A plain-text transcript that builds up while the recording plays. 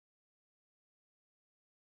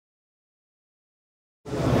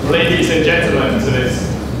ladies and gentlemen, to this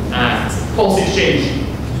Policy Exchange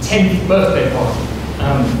 10th birthday party.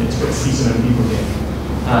 It's great to see so many people here.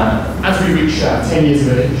 As we reach 10 years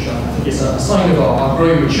of age, I think it's a sign of our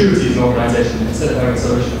growing maturity as an organisation. Instead of having a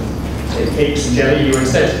celebration of cakes and jelly, you were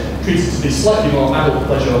instead treated to the slightly more adult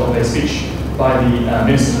pleasure of a speech by the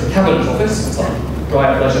Minister of the Cabinet Office. It's like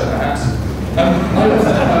dry pleasure, perhaps. I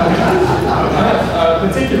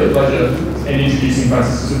have particular pleasure in introducing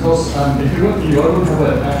Francis, because of course, if it weren't for you, I wouldn't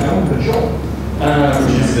have a job,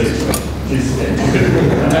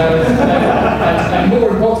 and more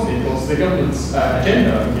importantly, of course, the government's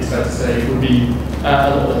agenda, I think it's fair to say, would be a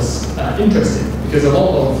lot less interesting, because a lot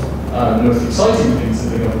of the most exciting things that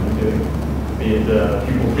the government are doing, be it the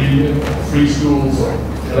pupil premium, or free schools, or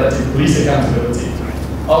elected police accountability,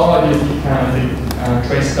 are ideas that you can, I think,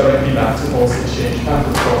 trace directly back to the Policy Exchange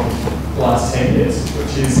pamphlet from the last 10 years,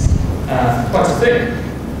 which is quite a thing.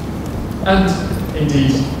 And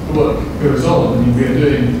indeed, the work goes on. I mean, we are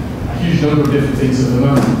doing a huge number of different things at the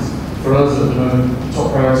moment. For us at the moment, the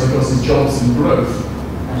top priority, of course, is jobs and growth.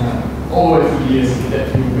 All the way through the years of the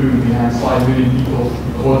debt fuel boom, we had 5 million people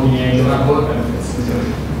working age on that work benefits.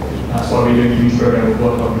 That's why we're doing a huge program of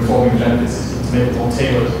work on reforming the benefit system to make it more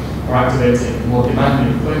tailored, more activating, and more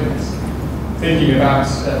demanding employment. Thinking about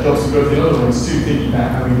jobs and growth in other ways too, thinking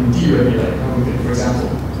about how we can deregulate, how we can, for example,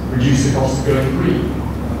 reduce the cost of going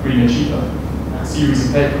green and cheaper, a series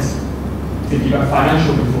of papers. Thinking about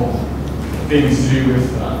financial reform, things to do with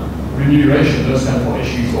remuneration, those kind of hot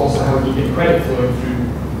issues, but also how we can get credit flowing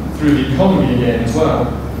through the economy again as well.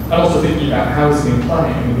 And also thinking about housing and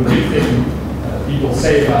planning. And the big thing people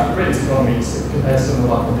say about the British economy is that compared to some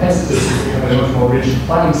of our competitors, we have a much more rigid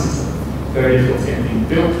planning system, very difficult to get anything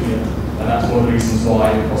built here. And that's one of the reasons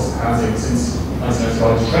why the cost of housing since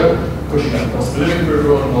 1995 has trebled, pushing up the cost of living for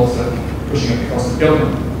everyone and also pushing up the cost of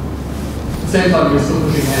government. At the same time, we're still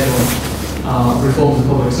pushing ahead on reforms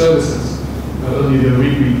of public services. Earlier the other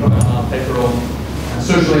week, we put out a paper on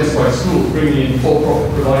social enterprise schools, bringing in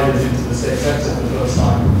for-profit providers into the state sector for the first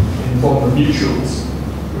time in the form of mutuals.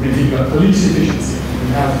 We've been thinking about police efficiency.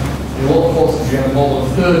 We have, in a lot of forces, we have more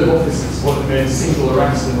than a third of officers what have made single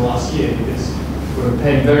arrests in the last year, because we're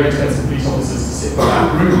paying very expensive police officers to sit in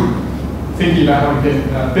that room, thinking about how we can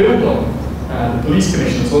build on the police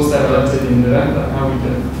commissioners once they're elected in November, how we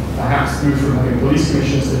can perhaps move from having police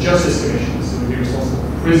commissioners to justice commissioners, who will be responsible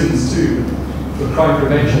for prisons too, for crime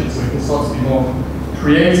prevention, so we can start to be more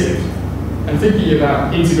creative. And thinking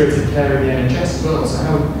about integrated care in the NHS as well, so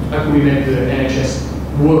how can we make the NHS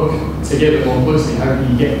work together more closely? How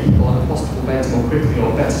can you get people on hospital beds more quickly,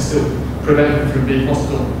 or better still, prevent them from being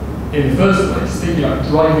hospital in the first place? Thinking about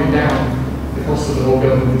driving down the cost of the whole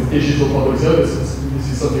government with digital public services. This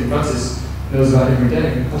is something Francis knows about every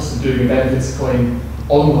day. The cost of doing a benefits claim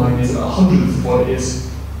online is about 100th of what it is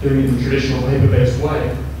doing it in the traditional paper-based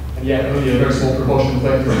way. And yet only a very small proportion of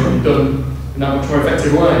claims are being done in that much more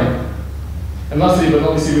effective way. And lastly, but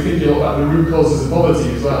obviously, we're thinking a lot about the root causes of poverty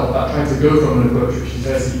as well, about trying to go from an approach which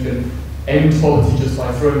says you can end poverty just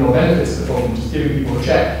by throwing more benefits at the problem, just giving people a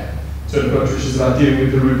check, to an approach which is about dealing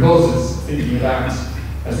with the root causes, thinking about,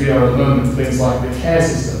 as we are at the moment, things like the care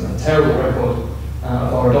system, a terrible record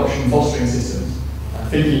of our adoption and fostering systems,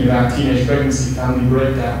 thinking about teenage pregnancy, family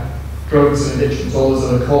breakdown, drugs and addictions, all those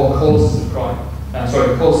other core causes of crime,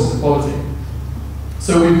 causes of poverty.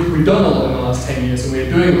 So we've done a lot in the last 10 years, and we're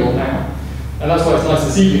doing a lot now. And that's why it's nice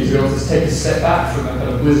this evening to be able to take a step back from that kind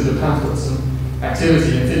of blizzard of pamphlets and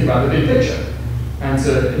activity and think about the big picture. And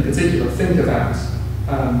to, in particular, think about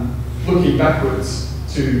looking backwards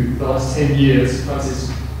to the last 10 years. Francis,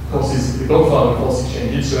 of course, is the godfather of Policy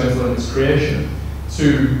Exchange, instrumental in its creation,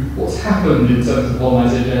 to what's happened in terms of the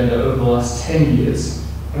modernisation agenda over the last 10 years,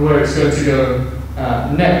 and where it's going to go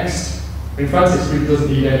next. I mean, Francis really doesn't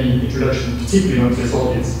need any introduction, particularly amongst this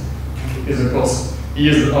audience, because, of course, he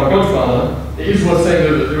is our godfather. It is worth saying,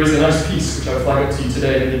 though, that there is a nice piece which I'll flag up to you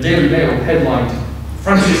today in the Daily Mail, headlined,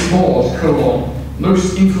 "Francis Maude,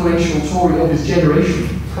 most influential Tory of his generation,"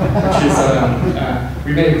 which is,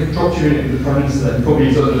 we may have dropped you in it with the Prime Minister then, probably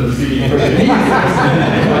he's under the feeling impression he is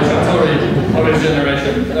Tory of his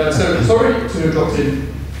generation. So sorry to have dropped in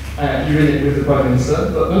you in it with the Prime Minister,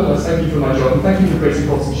 but nonetheless, thank you for my job, and thank you for creating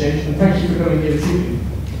policy change, and thank you for coming here this evening.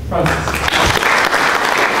 Francis.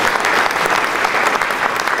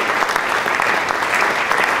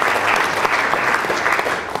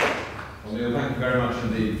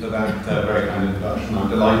 For that very kind introduction. I'm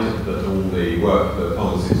delighted that all the work that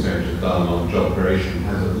Policy Exchange has done on job creation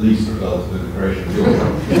has at least resulted in the creation of your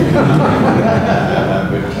job.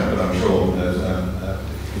 But I'm sure that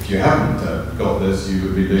if you haven't got this, you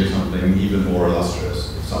would be doing something even more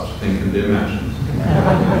illustrious, if such a thing can be imagined.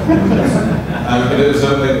 But it was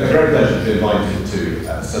a great pleasure to be invited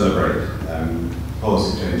to celebrate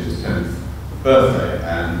Policy Change's 10th birthday,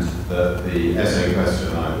 and the essay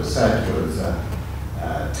question I was set was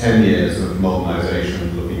 10 years of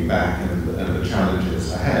modernisation, looking back, and the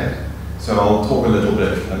challenges ahead. So I'll talk a little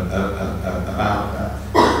bit about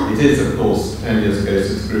that. It is, of course, 10 years ago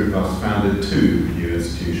since the group was founded, 2 new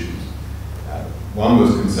institutions. One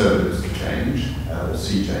was Conservatives for Change, or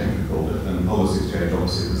Sea Change we called it, and Policy Exchange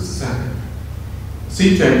obviously was the second.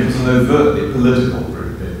 Sea Change was an overtly political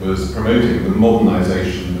group. It was promoting the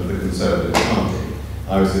modernisation of the Conservative Party.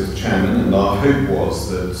 I was its chairman, and our hope was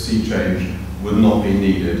that sea change would not be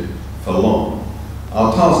needed for long.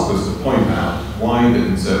 Our task was to point out why the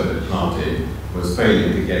Conservative Party was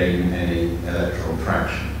failing to gain any electoral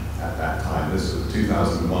traction at that time. This was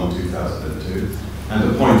 2001, 2002, and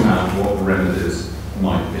to point out what the remedies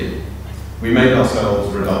might be. We made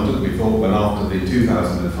ourselves redundant. We thought when after the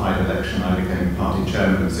 2005 election I became party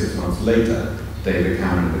chairman, and 6 months later David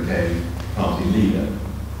Cameron became party leader.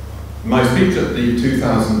 My speech at the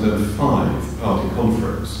 2005 party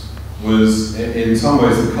conference was in some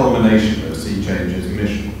ways the culmination of Sea Change's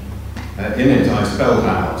mission. In it I spelled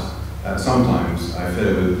out, sometimes I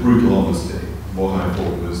fear with brutal honesty, what I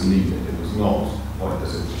thought was needed. It was not, quite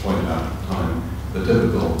as it was pointed out at the time, the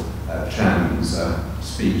typical chairman's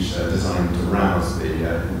speech designed to rouse the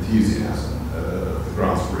enthusiasm of the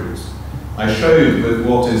grassroots. I showed with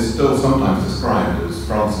what is still sometimes described as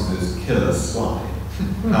Francis's killer slide,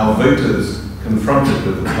 how voters confronted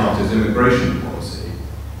with the party's immigration policy,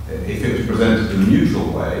 if it was presented in a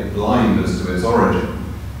neutral way, blind as to its origin,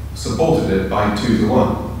 supported it by 2 to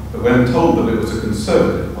 1. But when told that it was a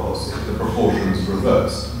Conservative policy, the proportions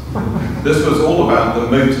reversed. This was all about the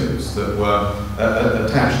motives that were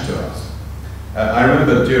attached to us. I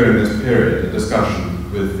remember during this period a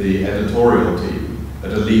discussion with the editorial team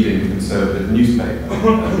at a leading Conservative newspaper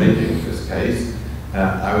making this case.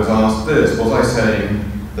 I was asked this: was I saying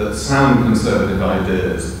that sound Conservative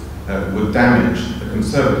ideas would damage the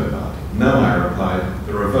Conservative Party? No, I replied,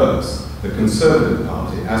 the reverse. The Conservative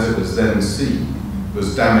Party, as it was then seen,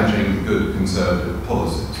 was damaging good Conservative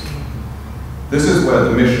policies. This is where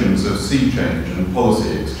the missions of Sea Change and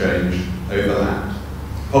Policy Exchange overlapped.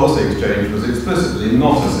 Policy Exchange was explicitly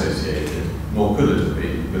not associated, nor could it have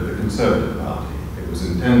been, with the Conservative Party. It was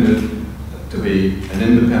intended to be an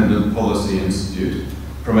independent policy institute,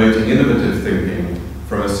 promoting innovative thinking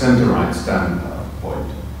from a centre-right standpoint,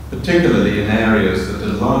 particularly in areas that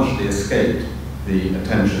had largely escaped the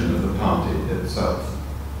attention of the party itself.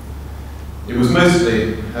 It was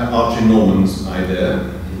mostly Archie Norman's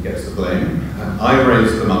idea. He gets the blame. I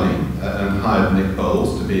raised the money and hired Nick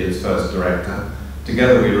Bowles to be its first director.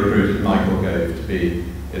 Together we recruited Michael Gove to be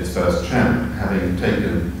its first chairman, having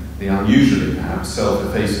taken the unusually perhaps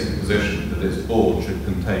self-effacing position that its board should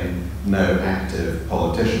contain no active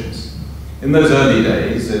politicians. In those early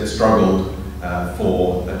days it struggled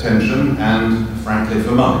for attention and frankly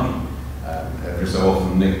for money. Every so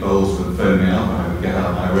often Nick Bowles would phone me up, I would get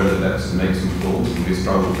out my Rolodex and make some calls, and we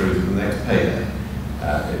struggled through to the next payday.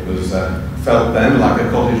 It was felt then like a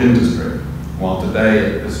cottage industry, while today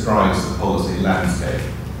it bestrides the policy landscape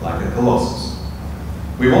like a colossus.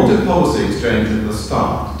 We wanted Policy Exchange at the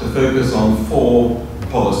start to focus on 4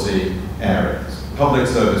 policy areas: public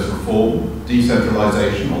service reform,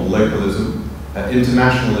 decentralisation or localism,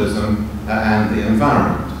 internationalism, and the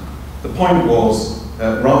environment. The point was,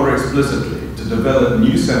 rather explicitly, to develop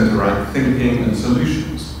new centre-right thinking and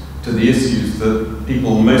solutions to the issues that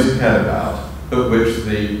people most cared about, but which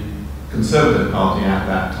the Conservative Party at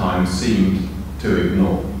that time seemed to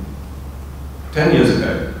ignore. 10 years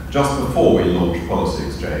ago, just before we launched Policy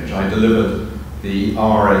Exchange, I delivered the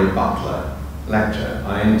R.A. Butler lecture.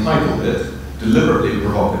 I entitled it, deliberately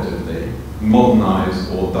provocatively, Modernise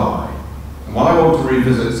or Die. And while I want to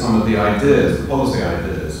revisit some of the ideas, the policy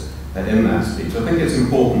ideas, in that speech, I think it's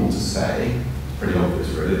important to say, pretty obvious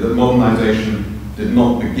really, that modernisation did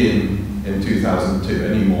not begin in 2002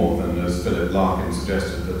 any more than, as Philip Larkin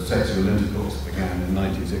suggested, that sexual intercourse began in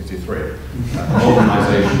 1963.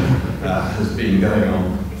 Modernisation has been going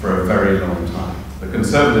on for a very long time. The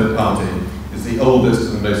Conservative Party is the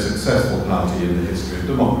oldest and most successful party in the history of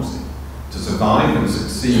democracy. To survive and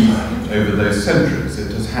succeed over those centuries,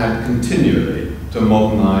 it has had continually to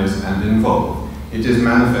modernise and evolve. It is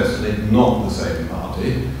manifestly not the same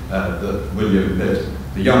party that William Pitt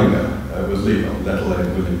the younger was leading, let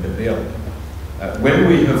alone William Pitt the elder. When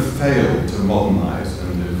we have failed to modernise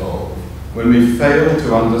and evolve, when we fail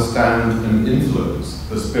to understand and influence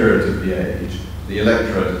the spirit of the age, the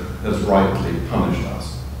electorate has rightly punished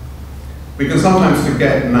us. We can sometimes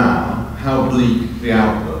forget now how bleak the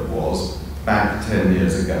outlook was back 10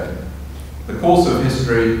 years ago. The course of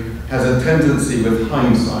history has a tendency with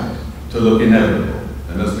hindsight to look inevitable,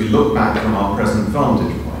 and as we look back from our present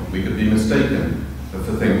vantage point, we could be mistaken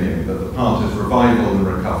for thinking that the party's revival and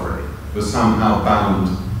recovery was somehow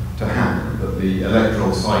bound to happen, that the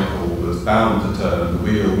electoral cycle was bound to turn, the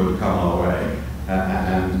wheel would come our way,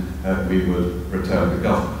 and we would return to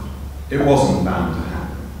government. It wasn't bound to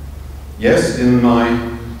happen. Yes, in my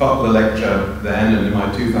Butler lecture then and in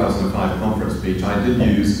my 2005 conference speech, I did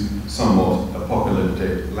use somewhat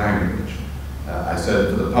apocalyptic language. I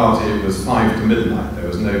said for the party it was 5 to midnight. There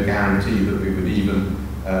was no guarantee that we would even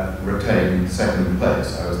retain second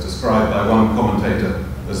place. I was described by one commentator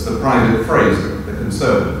as the private phraser of the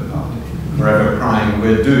Conservative Party, forever crying,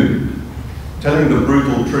 "We're doomed." Telling the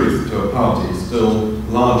brutal truth to a party still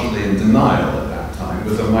largely in denial at that time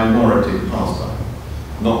was a minority pastime.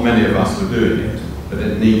 Not many of us were doing it, but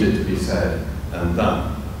it needed to be said and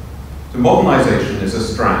done. So modernisation is a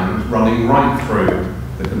strand running right through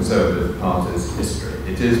the Conservative Party's history.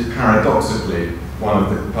 It is paradoxically one of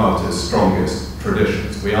the party's strongest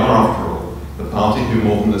traditions. We are, after all, the party who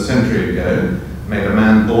more than a century ago made a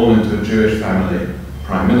man born into a Jewish family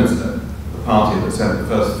Prime Minister, the party that sent the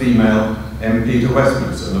first female MP to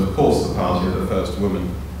Westminster, and of course the party of the first woman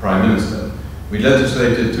Prime Minister. We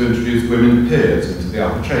legislated to introduce women peers into the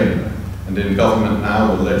upper chamber, and in government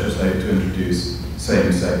now will legislate to introduce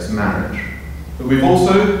same-sex marriage. But we've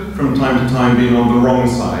also, from time to time, been on the wrong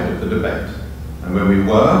side of the debate. And when we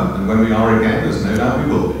were, and when we are again, as no doubt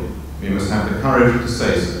we will be, we must have the courage to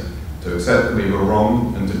say so, to accept that we were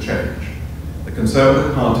wrong and to change. The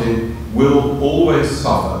Conservative Party will always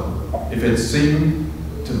suffer if it's seen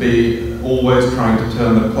to be always trying to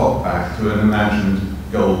turn the clock back to an imagined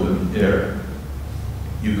golden era.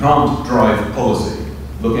 You can't drive policy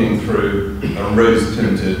looking through a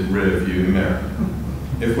rose-tinted rear-view mirror.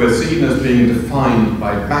 If we're seen as being defined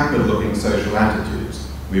by backward-looking social attitudes,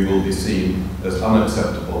 we will be seen as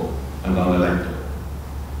unacceptable and unelectable.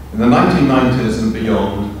 In the 1990s and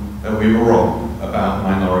beyond, we were wrong about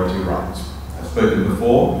minority rights. I've spoken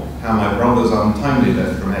before how my brother's untimely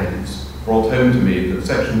death from AIDS brought home to me that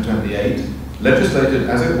Section 28, legislated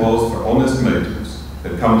as it was for honest motives,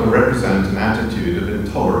 had come to represent an attitude of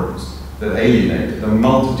intolerance that alienated a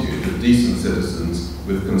multitude of decent citizens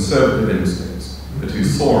with conservative instincts, but who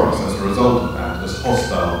saw us as a result of that as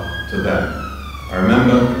hostile to them. I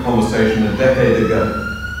remember a conversation a decade ago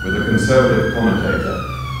with a conservative commentator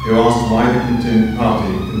who asked why the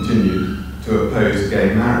party continued to oppose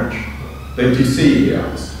gay marriage. Don't you see, he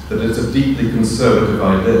asked, that it's a deeply conservative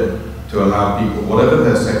idea to allow people, whatever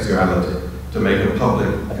their sexuality, to make a public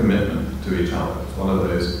commitment to each other? It's one of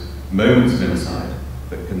those moments of insight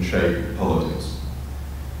that can shape politics.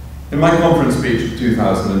 In my conference speech of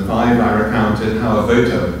 2005, I recounted how a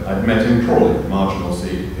voter I'd met in Crawley, a marginal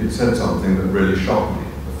seat, who'd said something that really shocked me.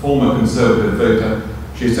 A former Conservative voter,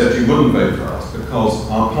 she said she wouldn't vote for us because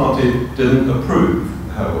our party didn't approve,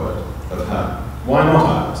 her word, of her. Why not,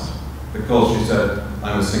 I asked? Because, she said,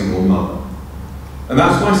 I'm a single mother. And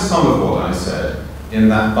that's why some of what I said in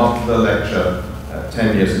that Butler lecture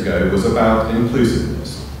 10 years ago was about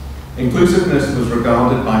inclusiveness. Inclusiveness was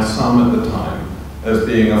regarded by some at the time as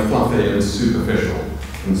being a fluffy and superficial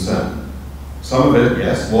concern. Some of it,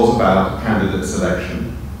 yes, was about candidate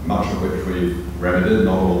selection, much of which we've remedied,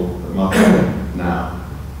 not all, but much now.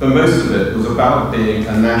 But most of it was about being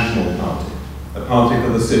a national party, a party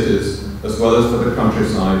for the cities as well as for the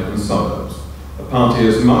countryside and suburbs, a party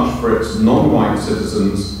as much for its non-white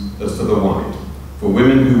citizens as for the white, for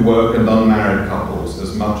women who work and unmarried couples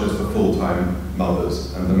as much as for full-time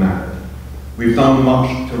mothers and the married. We've done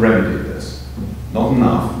much to remedy this. Not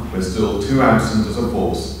enough, we're still too absent as a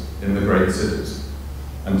force in the great cities.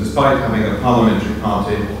 And despite having a parliamentary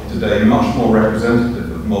party today much more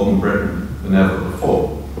representative of modern Britain than ever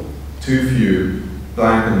before, too few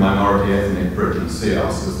black and minority ethnic Britons see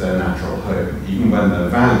us as their natural home, even when their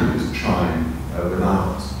values chime with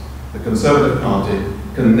ours. The Conservative Party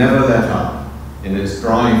can never let up in its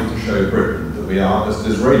drive to show Britain that we are, as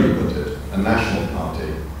Disraeli put it, a national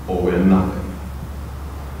party, or we're nothing.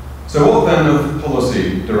 So what then of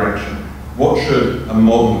policy direction? What should a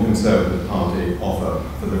modern Conservative Party offer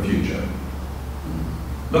for the future?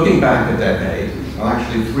 Looking back a decade, well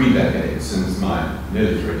actually nearly 3 decades since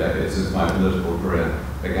my political career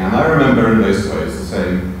began, I remember in most ways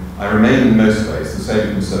I remain in most ways the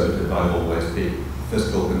same Conservative I've always been.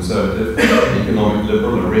 Fiscal Conservative, economic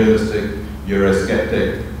liberal, a realistic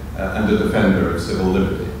Eurosceptic, and a defender of civil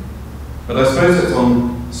liberty. But I suppose it's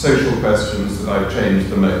on social questions that I've changed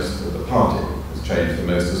the most, that the party has changed the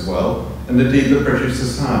most as well, and indeed that British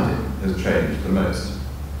society has changed the most.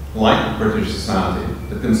 Like British society,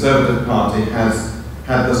 the Conservative Party has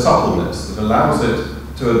had the suppleness that allows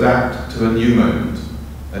it to adapt to a new moment,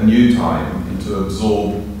 a new time, and to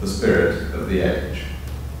absorb the spirit of the age.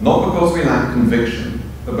 Not because we lack conviction,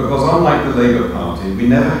 but because unlike the Labour Party, we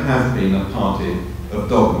never have been a party of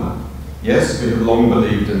dogma. Yes, we have long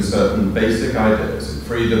believed in certain basic ideas, in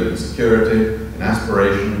freedom, in security, in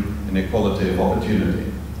aspiration, in equality of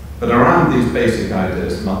opportunity. But around these basic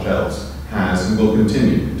ideas, much else has and will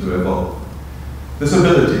continue to evolve. This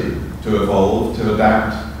ability to evolve, to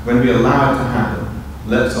adapt, when we allow it to happen,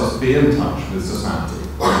 lets us be in touch with society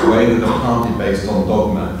in a way that a party based on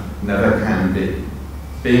dogma never can be.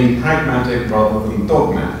 Being pragmatic rather than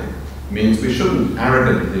dogmatic means we shouldn't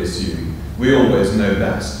arrogantly assume we always know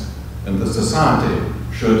best, and that society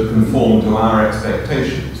should conform to our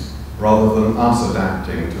expectations rather than us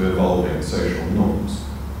adapting to evolving social norms.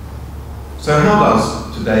 So how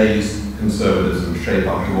does today's conservatism shape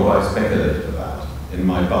up to what I speculated about in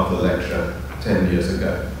my Butler lecture 10 years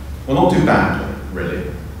ago? Well, not too badly,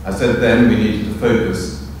 really. I said then we needed to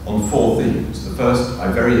focus on 4 themes. The first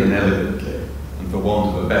I very inelegantly, and for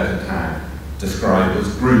want of a better tag, described as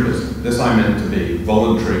groupism. This I meant to be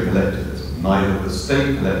voluntary collectivism, neither the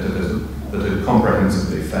state collectivism that had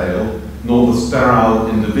comprehensively failed, nor the sterile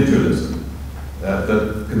individualism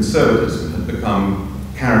that conservatism had become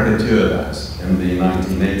caricatured as in the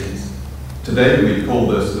 1980s. Today we call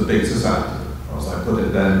this the big society, or as I put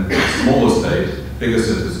it then, smaller state, bigger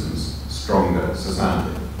citizens, stronger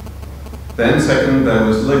society. Then second, there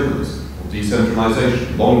was localism, or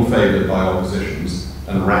decentralization, long favoured by oppositions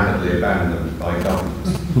and rapidly abandoned by governments.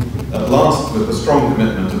 At last, with the strong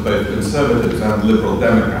commitment of both Conservatives and Liberal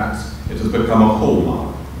Democrats, it has become a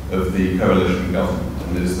hallmark of the coalition government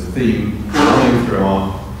and is the theme running through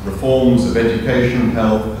our reforms of education,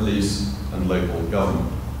 health, police and local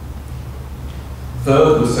government.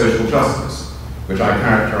 Third was social justice, which I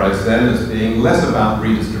characterised then as being less about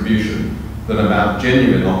redistribution than about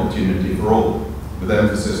genuine opportunity for all, with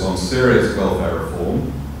emphasis on serious welfare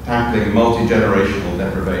reform, tackling multi-generational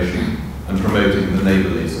deprivation and promoting the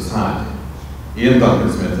neighbourly society. Ian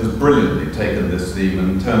Duncan Smith has brilliantly taken this theme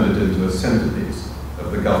and turned it into a centrepiece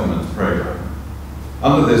of the government's programme.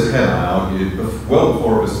 Under this head, I argued, well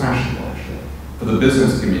before it was fashionable actually, for the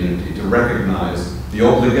business community to recognise the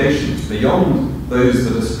obligations beyond those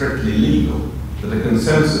that are strictly legal, that a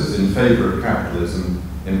consensus in favour of capitalism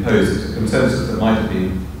imposes, a consensus that might have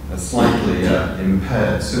been slightly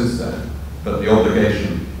impaired since then, but the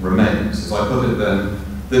obligation remains. As I put it then,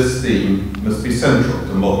 this theme must be central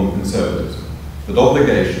to modern conservatism, that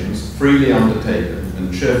obligations freely undertaken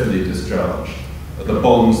and cheerfully discharged are the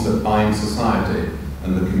bonds that bind society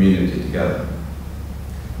and the community together.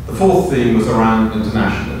 The fourth theme was around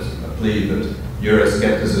internationalism, a plea that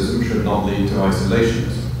Euroscepticism should not lead to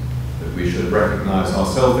isolationism, that we should recognise our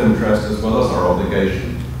self-interest as well as our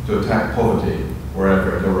obligation to attack poverty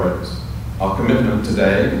wherever it arose. Our commitment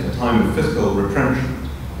today, at a time of fiscal retrenchment,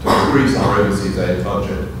 to increase our overseas aid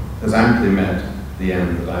budget has amply met the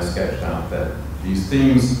end that I sketched out there. These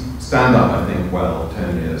themes stand up, I think, well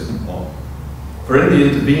 10 years on. For in the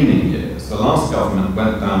intervening years, the last government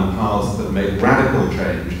went down paths that made radical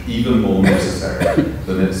change even more necessary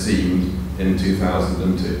than it seemed in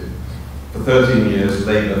 2002. For 13 years,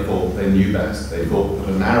 Labour thought they knew best. They thought that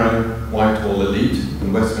a narrow Whitehall elite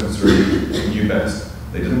in Westminster knew best.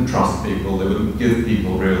 They didn't trust people, they wouldn't give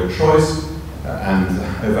people real choice and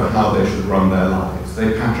over how they should run their lives.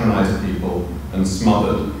 They patronised people and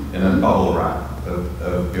smothered in a bubble wrap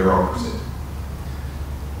of bureaucracy.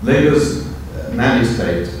 Labour's nanny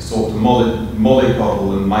state sought to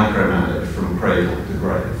mollycoddle and micromanage from cradle to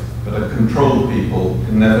grave, but a controlled people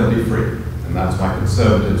can never be free, and that's why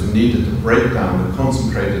Conservatives needed to break down the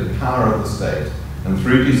concentrated power of the state and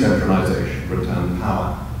through decentralisation return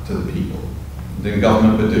power to the people. And in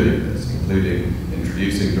government we're doing this, including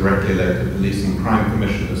introducing directly elected police and crime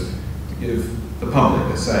commissioners to give the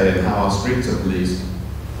public a say in how our streets are policed,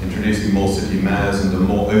 introducing more city mayors and a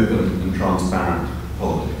more open and transparent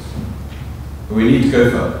politics. But we need to go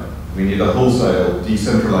further. We need a wholesale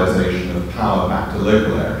decentralisation of power back to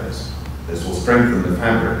local areas. This will strengthen the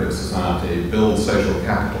fabric of society, build social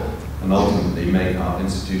capital, and ultimately make our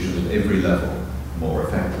institutions at every level more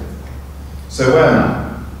effective. So where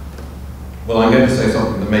now? Well, I'm going to say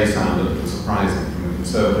something that may sound a little surprising from a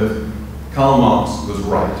conservative. Karl Marx was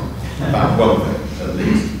right about one thing, at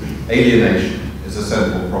least. Alienation is a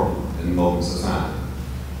central problem in modern society.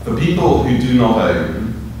 For people who do not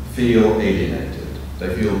own, feel alienated.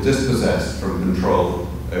 They feel dispossessed from control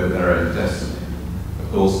over their own destiny.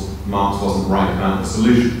 Of course, Marx wasn't right about the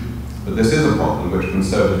solution, but this is a problem which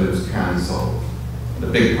conservatives can solve. And a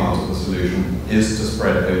big part of the solution is to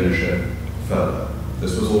spread ownership further.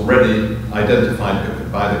 This was already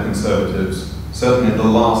identified by the conservatives, certainly in the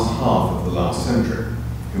last half of the last century,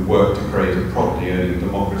 who worked to create a property-owning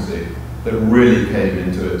democracy that really came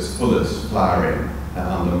into its fullest flowering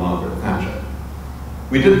under Margaret Thatcher.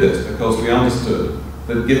 We did this because we understood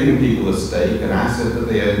that giving people a stake, an asset that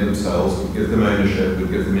they own themselves, would give them ownership,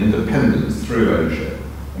 would give them independence through ownership,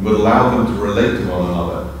 and would allow them to relate to one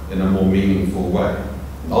another in a more meaningful way.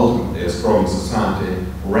 And ultimately, a strong society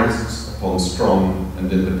rests upon strong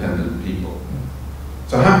and independent people.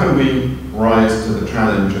 So how can we rise to the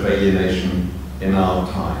challenge of alienation in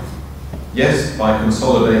our time? Yes, by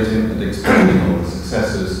consolidating and expanding on the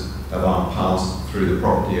successes of our past through the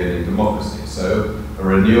property-owning democracy. So a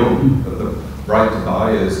renewal of the right to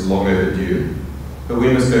buy is long overdue, but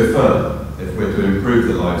we must go further if we're to improve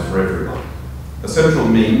the lives for everyone. A central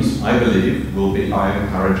means, I believe, will be by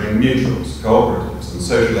encouraging mutuals, cooperatives, and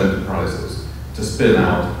social enterprises to spin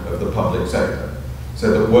out of the public sector,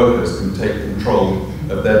 so that workers can take control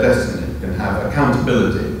of their destiny, can have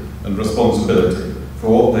accountability and responsibility for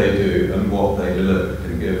what they do and what they deliver,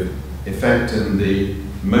 can give effect in the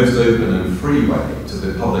most open and free way to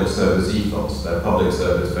the public service ethos, their public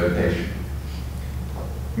service vocation.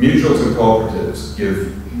 Mutuals and cooperatives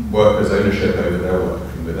give workers ownership over their work,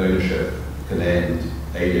 and with ownership can end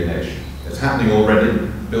alienation. It's happening already,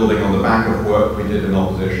 building on the back of work we did in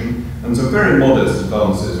opposition, and some very modest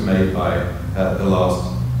advances made by the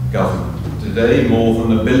last government. Today, more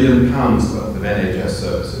than £1 billion worth of NHS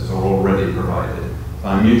services are already provided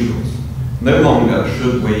by mutuals. No longer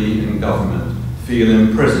should we in government feel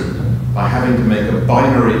imprisoned by having to make a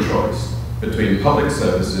binary choice between public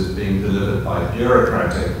services being delivered by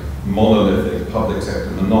bureaucratic, monolithic public sector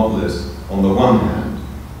monopolists on the one hand,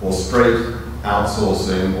 or straight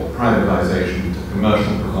outsourcing or privatization to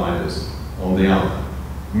commercial providers on the other.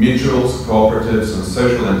 Mutuals, cooperatives, and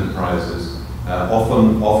social enterprises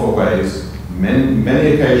often offer ways,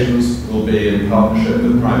 many occasions will be in partnership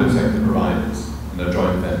with private sector providers in a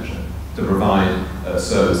joint venture, to provide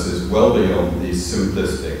services well beyond these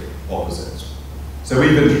simplistic opposites. So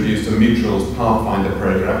we've introduced a Mutuals Pathfinder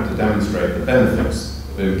program to demonstrate the benefits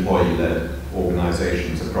of employee-led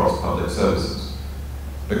organizations across public services.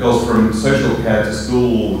 Because from social care to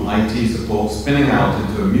school, IT support, spinning out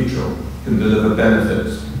into a mutual can deliver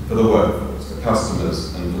benefits for the workforce, for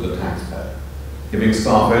customers, and for the taxpayer. Giving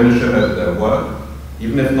staff ownership over their work,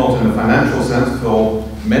 even if not in a financial sense, for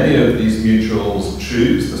many of these mutuals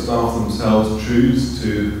the staff themselves choose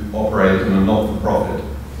to operate in a not-for-profit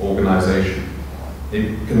organization.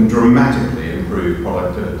 It can dramatically improve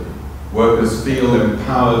productivity. Workers feel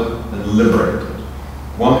empowered and liberated.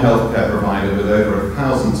 One healthcare provider with over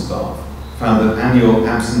 1,000 staff found that annual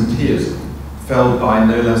absenteeism fell by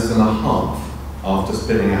no less than a half after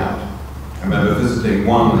spinning out. I remember visiting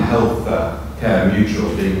one health care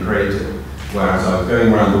mutual being created, where as I was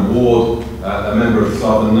going around the ward, a member of the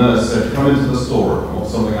staff, a nurse, said, "Come into the storeroom, or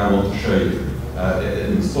something I want to show you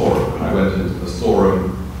in the storeroom." I went into the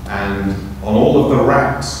storeroom, and on all of the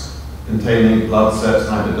racks containing blood sets,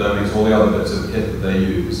 hypodermics, all the other bits of kit that they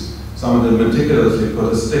use, someone had meticulously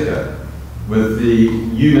put a sticker with the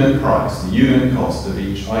unit price, the unit cost of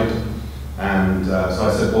each item. And so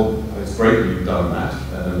I said, "Well, it's great that you've done that."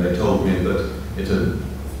 And they told me that it had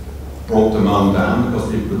brought demand down because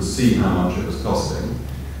people could see how much it was costing.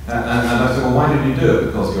 And I said, "Well, why did you do it?"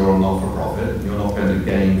 "Because you're a not-for-profit, you're not going to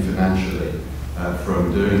gain financially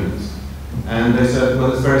from doing this." And they said,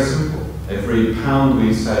 "Well, it's very simple. Every pound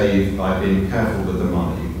we save by being careful with the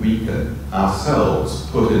money, we can ourselves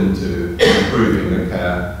put into improving the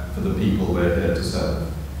care for the people we're here to serve."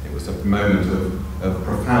 It was a moment of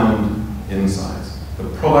profound insights. The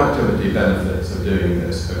productivity benefits of doing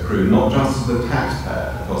this accrue not just to the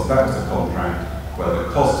taxpayer, because that's a contract where the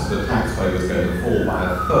cost of the taxpayer is going to fall by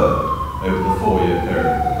a third over the 4-year period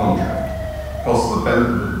of the contract. Cost of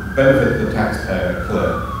the benefit to the taxpayer are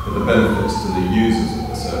clear, but the benefits to the users of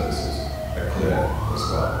the services are clear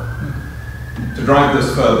as well. To drive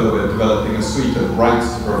this further, we're developing a suite of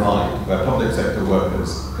rights to provide, where public sector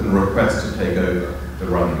workers can request to take over the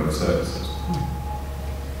running of services.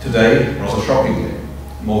 Today, rather shockingly,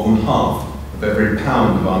 more than half of every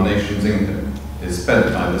pound of our nation's income is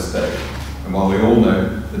spent by the state. And while we all know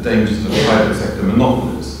the dangers of private sector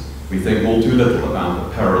monopolies, we think all too little about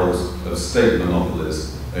the perils of state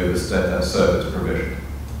monopolies over service provision.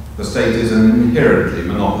 The state is an inherently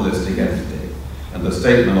monopolistic entity, and the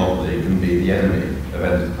state monopoly can be the enemy of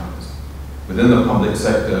enterprise. Within the public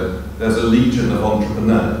sector, there's a legion of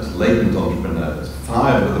entrepreneurs, latent entrepreneurs,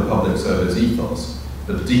 fired with the public service ethos,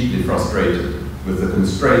 but deeply frustrated with the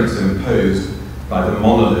constraints imposed by the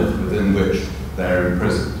monolith within which they're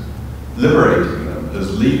imprisoned. Liberating them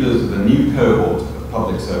as leaders of a new cohort of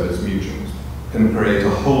public service mutuals can create a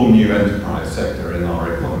whole new enterprise sector in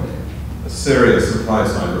our economy, a serious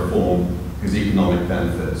supply-side reform whose economic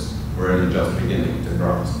benefits we're only just beginning to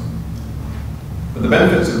grasp. But the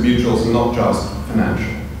benefits of mutuals are not just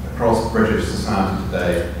financial. Across British society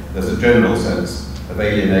today, there's a general sense of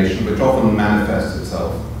alienation which often manifests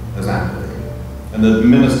itself as apathy. An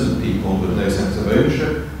administered people with no sense of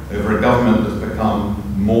ownership over a government that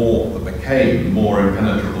became more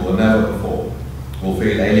impenetrable than ever before will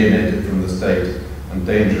feel alienated from the state and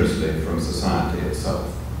dangerously from society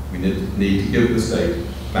itself. We need to give the state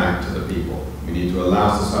back to the people. We need to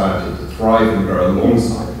allow society to thrive and grow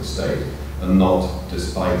alongside the state and not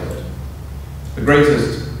despite it. The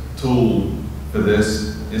greatest tool for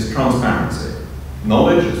this is transparency.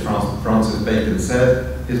 Knowledge, as Francis Bacon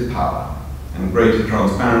said, is power, and greater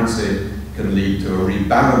transparency can lead to a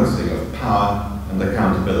rebalancing of power and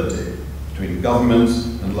accountability between governments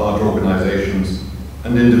and large organizations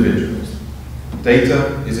and individuals.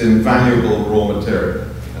 Data is invaluable raw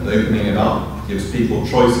material, and opening it up gives people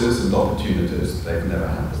choices and opportunities they've never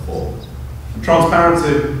had before. And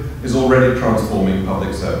transparency is already transforming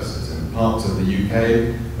public services. In parts of the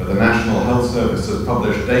UK, where the National Health Service has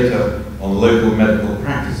published data on local medical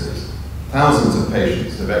practices, thousands of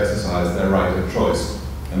patients have exercised their right of choice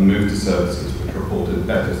and moved to services which reported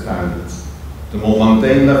better standards. The more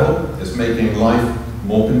mundane level is making life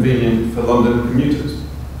more convenient for London commuters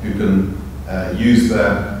who can use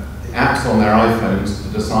the apps on their iPhones to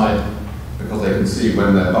decide, because they can see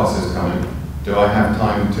when their bus is coming, do I have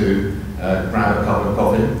time to grab a cup of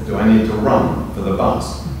coffee? Do I need to run for the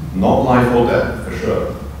bus? Not life or death, for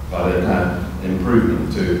sure, but it had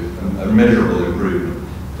improvement a measurable improvement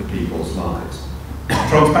to people's lives.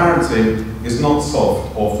 Transparency is not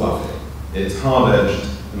soft or fluffy. It's hard-edged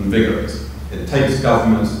and vigorous. It takes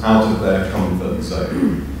governments out of their comfort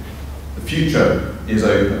zone. The future is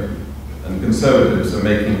open, and Conservatives are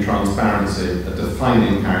making transparency a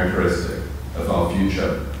defining characteristic of our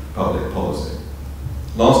future public policy.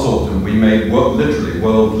 Last autumn, we made literally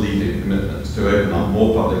world-leading commitments to open up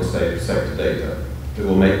more public sector data that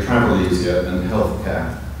will make travel easier and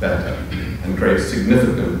healthcare better, and create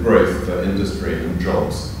significant growth for industry and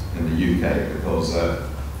jobs in the UK, because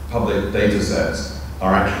public data sets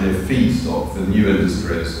are actually a feedstock for new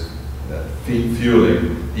industries,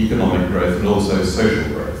 fueling economic growth and also social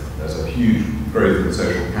growth. There's a huge growth in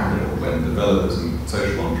social capital when developers and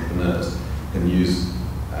social entrepreneurs can use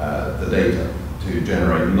the data to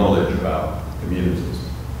generate knowledge about communities.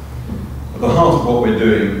 At the heart of what we're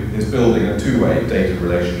doing is building a two-way data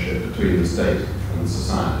relationship between the state and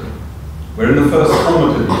society. We're in the first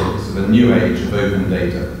formative years of a new age of open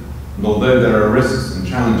data, and although there are risks and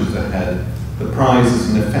challenges ahead, the prize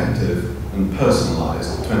is an effective and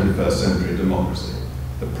personalized 21st century democracy.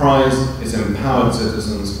 The prize is empowered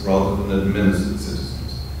citizens rather than administered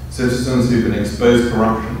citizens. Citizens who can expose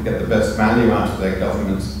corruption, get the best value out of their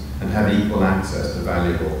governments, and have equal access to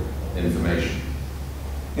valuable information.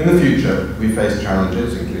 In the future, we face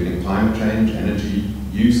challenges including climate change, energy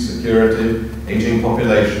use, security, aging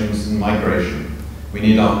populations, and migration. We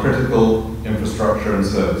need our critical infrastructure and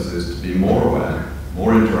services to be more aware,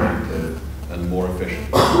 more interactive, and more efficient.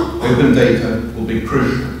 Open data will be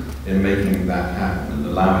crucial in making that happen and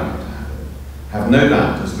allowing it to happen. Have no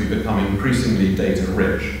doubt, as we become increasingly data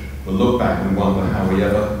rich, we'll look back and wonder how we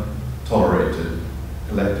ever tolerated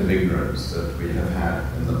collective ignorance that we have had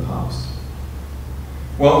in the past.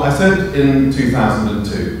 Well, I said in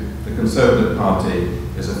 2002, the Conservative Party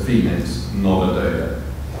is a phoenix, not a dodo.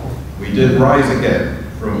 We did rise again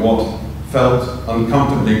from what felt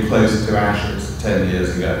uncomfortably close to ashes 10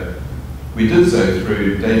 years ago. We did so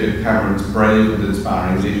through David Cameron's brave and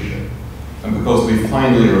inspiring leadership, and because we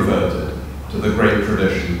finally reverted to the great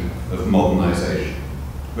tradition of modernisation.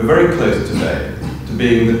 We're very close today to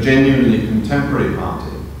being the genuinely contemporary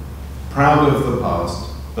party, proud of the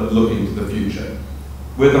past, but looking to the future.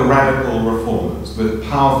 We're the radical reformers with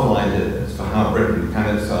powerful ideas for how Britain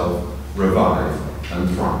can itself revive and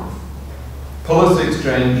thrive. Policy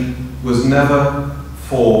exchange was never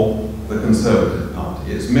for the Conservative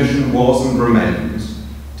Party. Its mission was and remains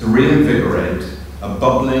to reinvigorate a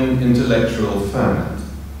bubbling intellectual ferment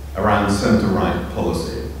around centre-right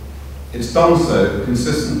policy. It's done so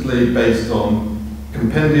consistently based on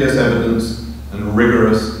compendious evidence and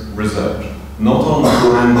rigorous research, not on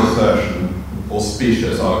bland assertion or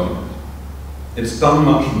specious argument. It's done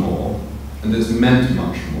much more, and it's meant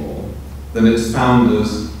much more, than its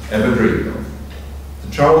founders ever dreamed of.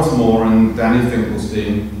 To Charles Moore and Danny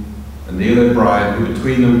Finkelstein and Neil O'Brien, who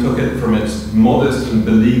between them took it from its modest and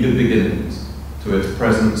beleaguered beginnings to its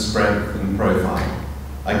present strength and profile,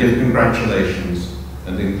 I give congratulations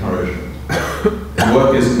and encouragement. The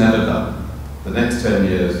work is never done. The next 10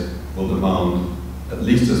 years will demand at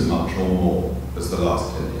least as much or more as the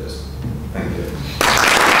last 10 years. Thank you.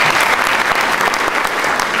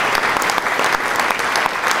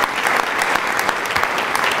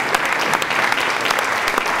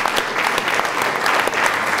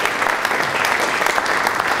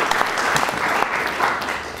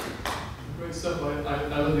 Great stuff. I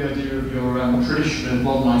love the idea of your tradition of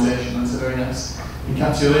modernisation. That's a very nice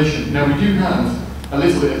encapsulation. Now, we do have a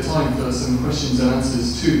little bit of time for some questions and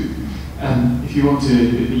answers too. If you want to,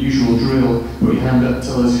 the usual drill, put your hand up,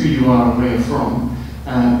 tell us who you are and where you're from,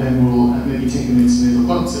 then we'll maybe take a minute to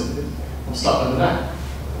little answer. I'll start with that.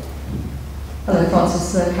 Hello,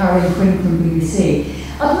 Francis. Caroline Quinn from BBC.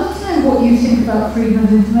 I'd love to know what you think about freedom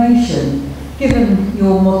of information, given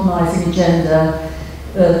your modernising agenda,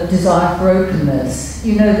 desire for openness.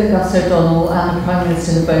 You know that Gus O'Donnell and the Prime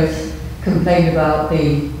Minister have both complained about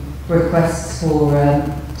the requests for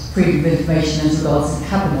freedom of information as regards the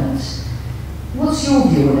Cabinet. What's your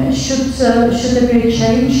view on it? Should there be a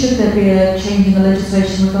change? Should there be a change in the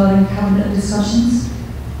legislation regarding Cabinet discussions?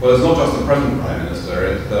 Well, it's not just the present Prime Minister,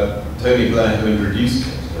 it's Tony Blair who introduced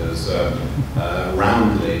it has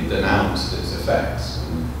roundly denounced its effects.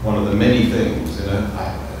 And one of the many things,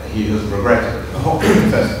 he has regretted, a hotly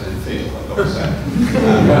infested field, I've got to say.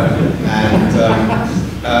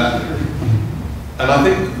 And I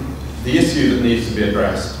think the issue that needs to be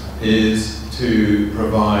addressed is to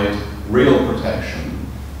provide real protection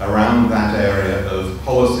around that area of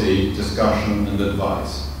policy, discussion and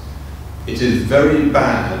advice. It is very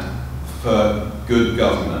bad for good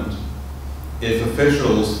government if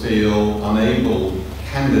officials feel unable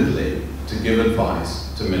candidly to give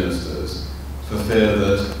advice to ministers for fear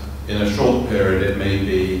that in a short period it may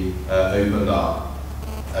be opened up.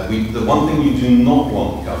 The one thing you do not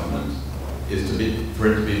want government is for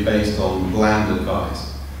it to be based on bland advice.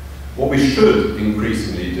 What we should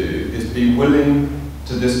increasingly do is be willing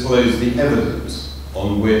to disclose the evidence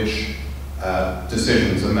on which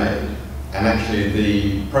decisions are made. And actually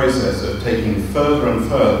the process of taking further and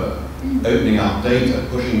further, opening up data,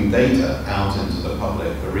 pushing data out into the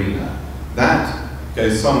public arena, that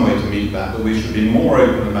goes some way to meet that, but we should be more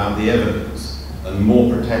open about the evidence and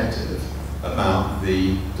more protective about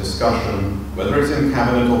the discussion, whether it's in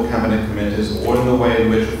Cabinet or Cabinet committees or in the way in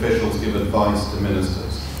which officials give advice to ministers.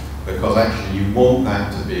 Because actually you want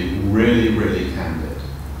that to be really, really candid.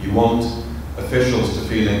 You want officials to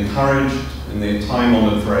feel encouraged, in the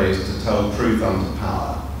time-honoured phrase, to tell truth unto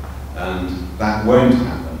power. And that won't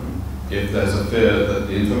happen if there's a fear that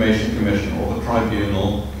the Information Commission or the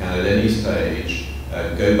Tribunal can at any stage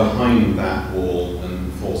go behind that wall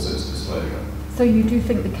and force its disclosure. So you do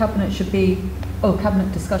think the Cabinet should be, or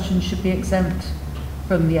Cabinet discussions should be exempt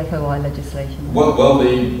from the FOI legislation? Well,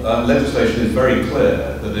 the legislation is very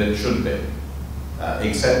clear that it should be,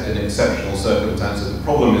 except in exceptional circumstances. The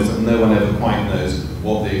problem is that no one ever quite knows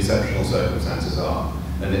what the exceptional circumstances are.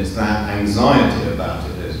 And it's that anxiety about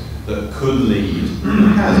it that could lead,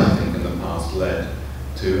 has I think in the past led,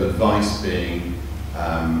 to advice being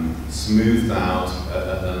smoothed out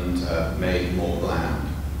and made more bland.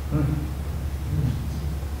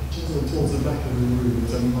 Towards the back of the room,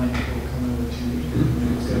 there's a mic that will come over to you.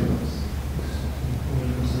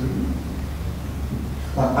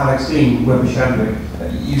 Alex Dean, Weber Shandwick.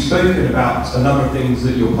 You've spoken about a number of things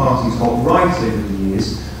that your party's got right over the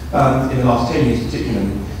years, in the last 10 years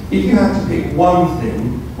particularly. If you had to pick one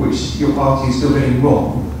thing which your party is still getting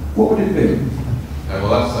wrong, what would it be? Well,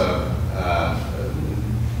 that's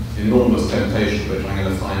an enormous temptation, which I'm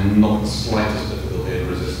going to find not the slightest difficulty in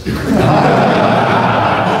resisting.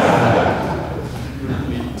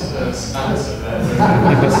 Really terse answer there.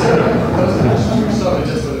 We started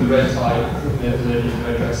just with the red tie, the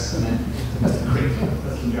address, and then that's a quick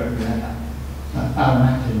looking go through that. Alan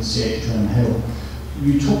Atkins, CH Hill.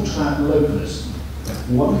 You talked about localism.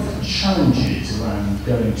 One of the challenges around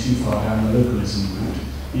going too far down the localism route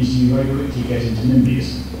is you very quickly get into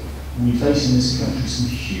NIMBYism. We face in this country some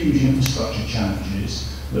huge infrastructure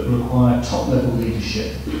challenges that require top-level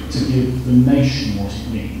leadership to give the nation what it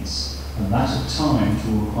needs, and that at times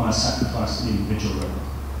will require sacrifice at the individual level.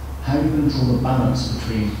 How are you going to draw the balance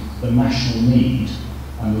between the national need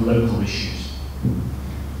and the local issues?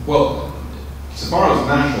 Well, so far as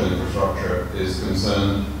national infrastructure is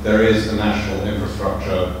concerned, there is a national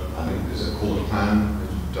infrastructure, I think, is it called a plan?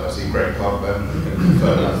 Do I see Greg Clark there?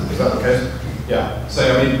 Is that the case? Yeah.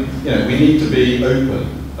 So I mean, we need to be open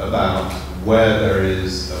about where there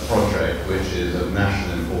is a project which is of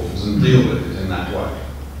national importance and deal with it in that way.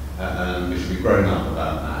 And we should be grown up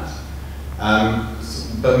about that.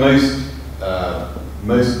 But most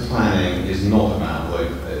planning is not about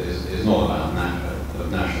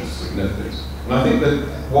national significance. And I think that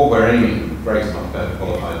what we're aiming, Greg's much better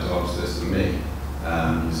qualified to answer this than me.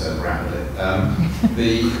 He said rapidly.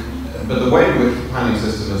 But the way in which the planning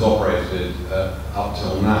system has operated up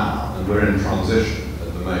till now, and we're in transition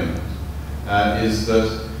at the moment, is that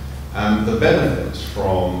the benefits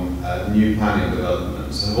from new planning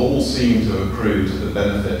developments have all seemed to accrue to the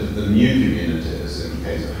benefit of the new communities in the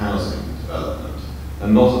case of housing development,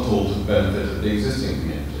 and not at all to the benefit of the existing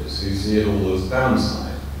communities who see it all as downside.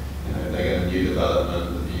 They get a new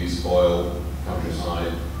development, the view spoiled,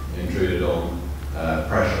 countryside intruded on,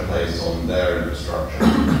 pressure placed on their infrastructure.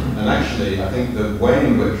 And actually, I think the way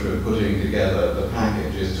in which we're putting together the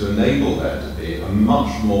package is to enable there to be a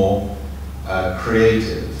much more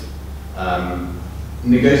creative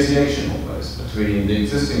negotiation almost between the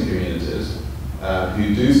existing communities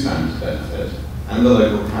who do stand to benefit and the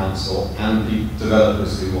local council and the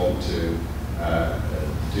developers who want to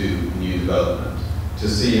do new development, to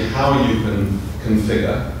see how you can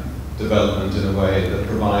configure development in a way that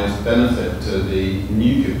provides benefit to the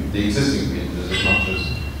existing communities as much as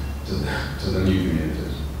to the new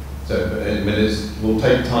communities. So it will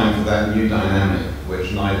take time for that new dynamic,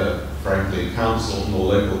 which neither, frankly, councils nor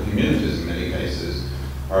local communities in many cases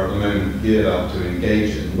are at the moment geared up to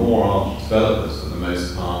engage in, nor are developers for the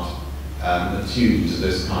most part attuned to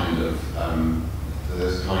this kind of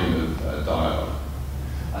dialogue.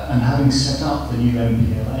 And having set up the new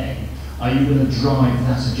MPLA, are you going to drive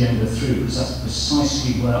that agenda through? Because that's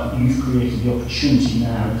precisely where you've created the opportunity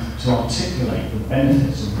now to articulate the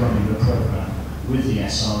benefits of running the programme with the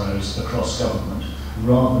SROs across government,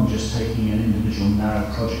 rather than just taking an individual narrow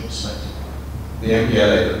project perspective. The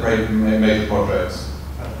MPLA, the major projects.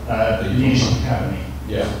 The Leadership Academy.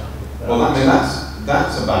 Yeah. Well, I mean,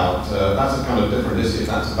 that's about that's a kind of different issue.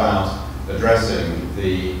 That's about addressing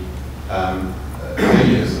the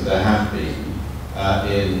failures that there have been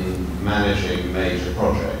in managing major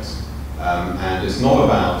projects, and it's not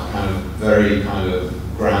about very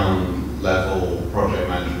ground level project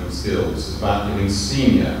management skills. It's about giving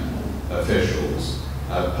senior officials,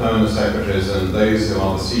 permanent secretaries, and those who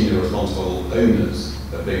are the senior responsible owners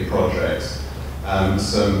of big projects,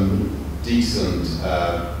 some decent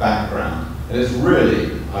background. And it's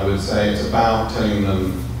really, I would say, it's about telling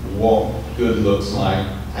them what good looks like,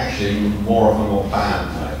 actually more often what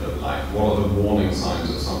bad might look like. What are the warning signs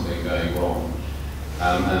of something going wrong?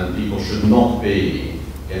 And people should not be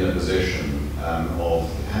in a position of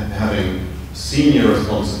having senior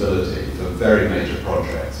responsibility for very major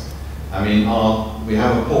projects. I mean, we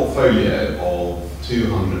have a portfolio of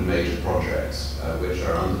 200 major projects which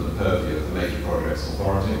are under the purview of the Major Projects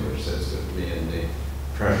Authority, which sits with me in the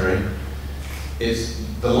Treasury. It's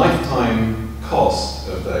the lifetime cost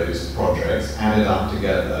of those projects added up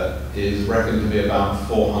together is reckoned to be about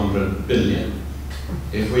 400 billion.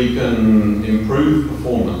 If we can improve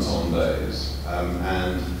performance on those,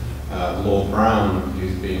 and Lord Brown,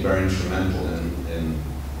 who's been very instrumental in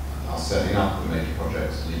us setting up the Major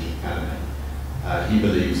Projects Leadership Academy, he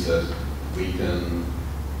believes that we can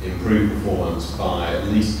improve performance by at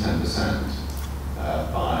least 10%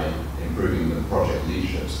 by improving the project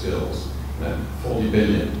leadership skills. 40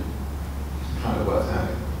 billion is kind of worth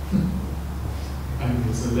having. And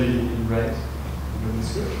there's a lady in red in the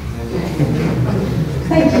script.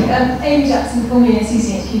 Thank you. Amy Jackson, formerly a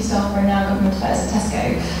CCHQ staffer and now Government Affairs at Tesco.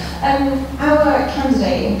 Our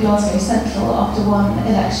candidate in Glasgow Central, after one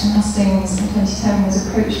election hustings in 2010, was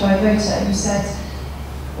approached by a voter who said,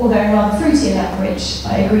 although rather fruity in language,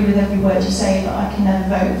 I agree with every word you say, but I can never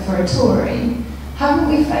vote for a Tory. Haven't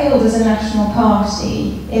we failed as a national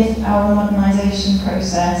party if our modernisation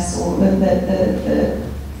process or the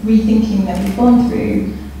rethinking that we've gone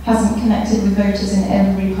through hasn't connected with voters in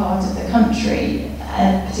every part of the country,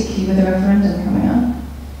 particularly with the referendum coming up?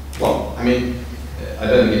 Well, I mean, I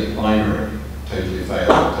don't think it's binary, totally failed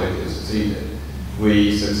or totally succeeded.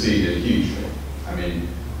 We succeeded hugely. I mean,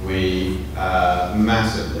 we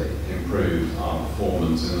massively improved our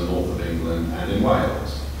performance in the north of England and in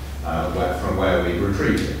Wales, from where we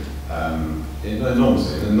retreated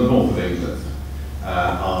enormously. In the north of England,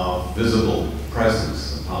 our visible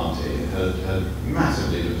presence as a party had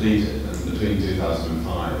massively depleted, and between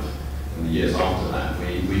 2005 and the years after that,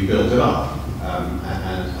 we built it up.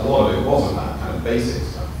 And a lot of it was about kind of basic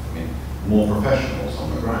stuff. I mean, more professionals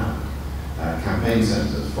on the ground. campaign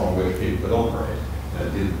centres from which people could operate.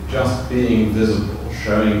 Just being visible,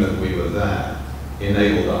 showing that we were there,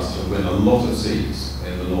 enabled us to win a lot of seats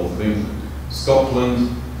in the north of England. Scotland,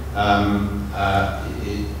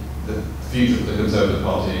 the future of the Conservative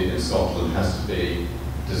Party in Scotland has to be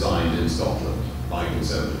designed in Scotland, by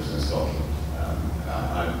Conservatives in Scotland.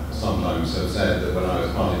 I sometimes have said that when I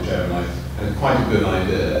was party chairman, I had quite a good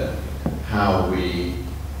idea how we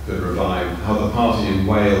could revive, how the party in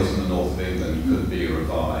Wales and the north of England could be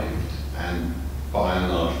revived, and by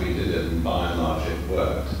and large we did it, and by and large it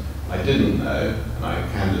worked. I didn't know, and I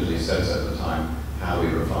candidly said so at the time, how we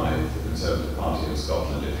revived the Conservative Party in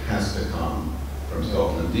Scotland. It has to come from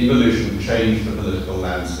Scotland. Devolution changed the political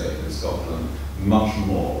landscape in Scotland much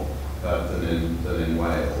more than in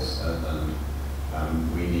Wales, and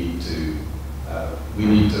we need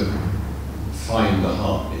to find the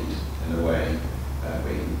heartbeat in a way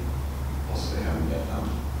we possibly haven't yet done.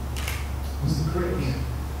 Mr. Crick.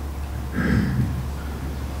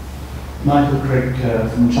 Michael Crick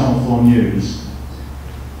from Channel 4 News.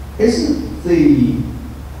 Isn't the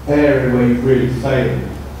area where you've really failed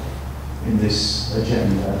in this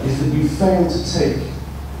agenda is that you failed to take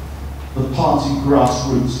the party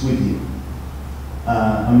grassroots with you?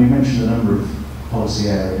 And we mentioned a number of policy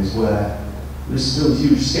areas where there's still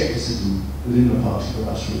huge scepticism within the party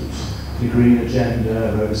grassroots. The green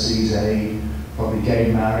agenda, overseas aid, probably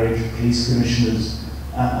gay marriage, police commissioners,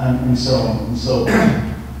 and so on and so on.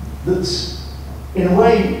 That, in a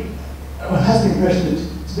way, has the impression that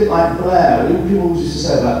it's a bit like Blair. People always used to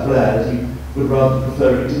say about Blair that he would rather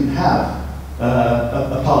prefer it didn't have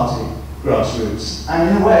a party grassroots. And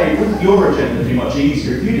in a way, wouldn't your agenda be much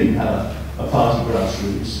easier if you didn't have a party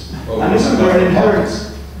grassroots? Well, and isn't there an inherent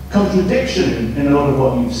contradiction in a lot of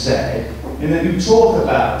what you've said, in that you talk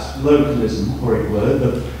about localism, great word,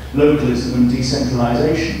 but localism and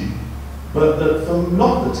decentralisation, but that for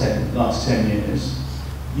not the last 10 years,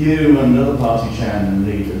 you and other party chairmen and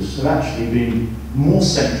leaders have actually been more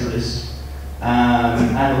centralist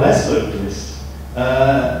and less localist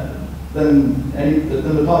than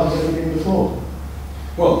the party's ever been before.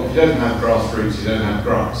 Well, if you don't have grassroots, you don't have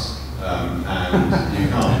grass. And you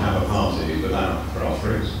can't have a party without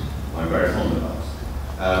grassroots. I'm very fond of that.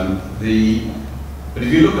 But if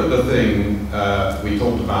you look at the thing we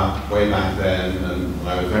talked about way back then, and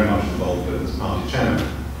I was very much involved with as party chairman,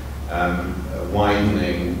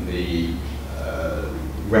 widening the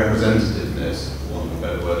representativeness, for want of a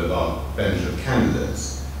better word, of our bench of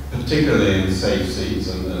candidates, particularly in safe seats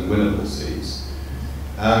and winnable seats.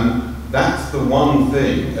 That's the one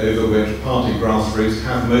thing over which party grassroots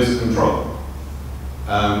have most control.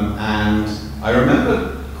 And I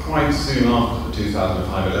remember quite soon after the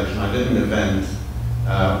 2005 election, I did an event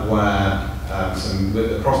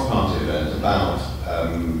a cross-party event about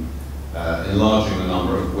enlarging the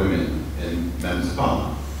number of women in members of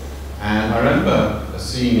parliament. And I remember a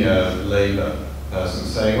senior Labour person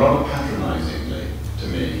saying rather patronisingly to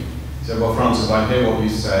me, he said, well, Francis, I hear what you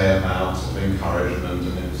say about sort of encouragement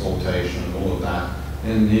and exhortation and all of that.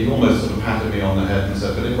 And he almost sort of patted me on the head and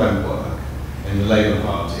said, but it won't work. In the Labour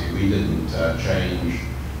Party, we didn't change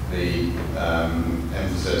the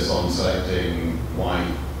emphasis on selecting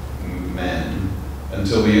white men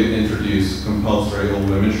until we introduced compulsory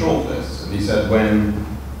all-women shortlists. And he said when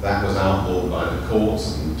that was outlawed by the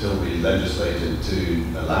courts and until we legislated to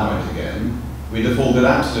allow it again, we defaulted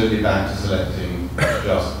absolutely back to selecting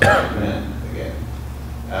just white men again.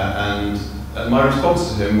 And my response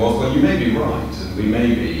to him was, well, you may be right, and we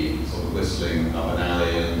may be sort of whistling up an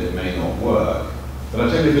alley and it may not work, but I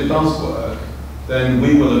tell you, if it does work, then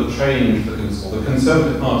we will have changed, the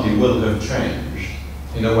Conservative Party will have changed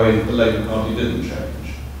in a way that the Labour Party didn't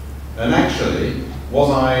change. And actually, was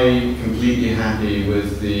I completely happy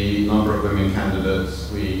with the number of women candidates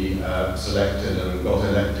we selected and got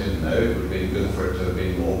elected? No, it would have been good for it to have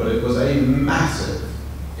been more, but it was a massive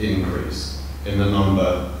increase in the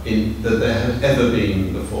number that there had ever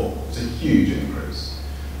been before. It's a huge increase.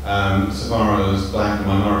 So far as black and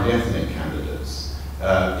minority ethnic candidates,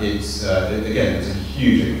 it's a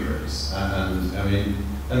huge increase.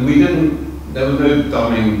 And we didn't, there was no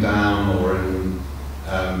dumbing down or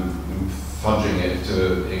fudging it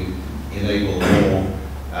to enable more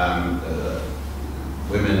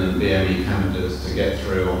women and BME candidates to get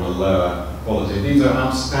through on a lower quality. These are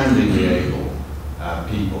outstandingly able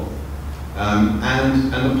people.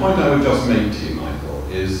 And the point I would just make to you, Michael,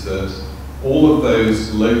 is that all of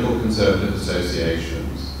those local Conservative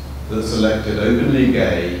associations that selected openly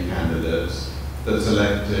gay candidates, that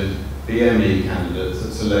selected BME candidates,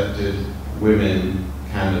 that selected women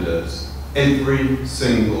candidates, every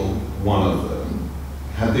single one of them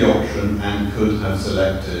had the option and could have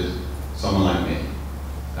selected someone like me,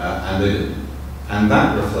 and they didn't. And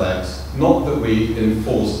that reflects not that we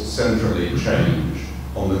enforced centrally change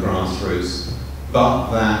on the grassroots,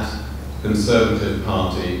 but that Conservative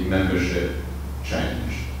Party membership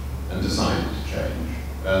changed and decided to change.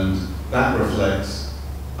 And that reflects,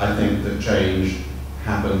 I think, that change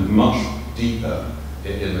happened much deeper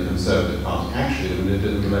in the Conservative Party, actually, than it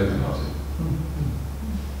did in the Labour Party.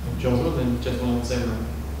 John, then gentleman on the same row.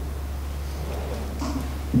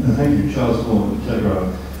 Thank you, Charles Moore,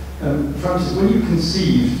 Telegraph. Francis, when you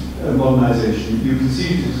conceived modernisation, you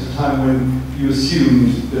conceived it at a time when you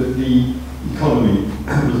assumed that the economy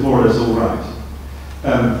was more or less all right.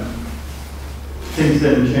 Things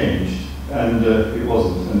then changed, and it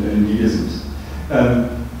wasn't, and indeed isn't.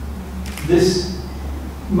 This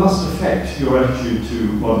must affect your attitude to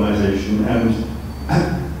modernisation, and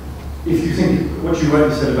if you think what you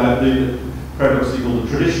rightly said about the paradoxically called the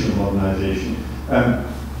tradition of modernisation,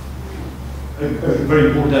 a very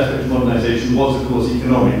important aspect of modernisation was, of course,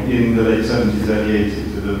 economic in the late 70s, early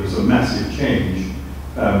 80s, with a sort of massive change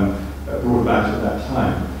brought about at that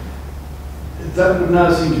time. That would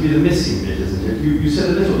now seem to be the missing bit, isn't it? You said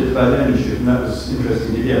a little bit about ownership, and that was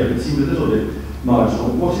interesting to hear, but it seemed a little bit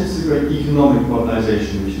marginal. What is the great economic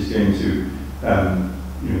modernisation which is going to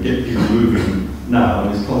get people moving now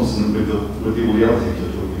and is consonant with all the other things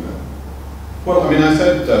you're talking about? Well, I mean, I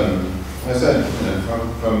said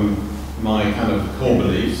from my kind of core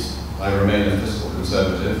beliefs, I remain a fiscal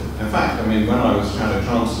conservative. In fact, I mean, when I was Shadow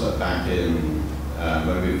Chancellor back in,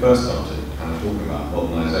 when we first started kind of talking about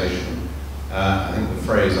modernisation, I think the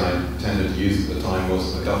phrase I tended to use at the time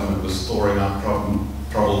was the government was storing up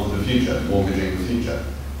trouble for the future, mortgaging the future.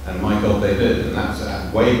 And my God, they did, and that's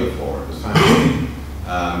way before it was fashionable.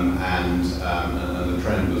 And the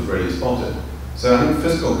trend was really spotted. So I think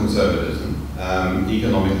fiscal conservatism,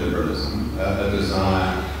 economic liberalism, a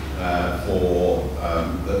desire for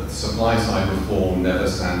the supply side reform never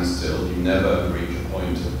stands still. You never reach a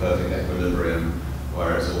point of perfect equilibrium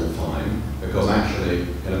where it's all fine, because actually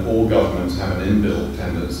all governments have an inbuilt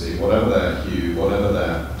tendency, whatever their hue, whatever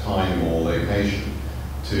their time or location,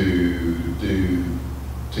 to do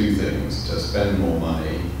two things: to spend more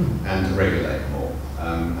money and to regulate more.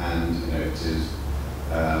 And it is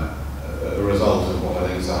a result of what I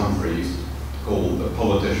think Sir Humphrey used to call the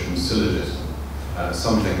politician's syllogism.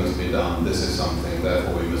 Something must be done, this is something,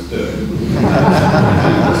 therefore we must do it. And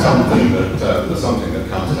the something that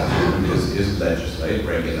comes to hand is legislate,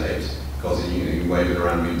 regulate, because you wave it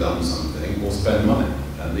around, we've done something, or spend money.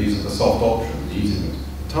 And these are the soft options. The easy things.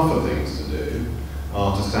 Tougher things to do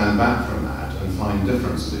are to stand back from that and find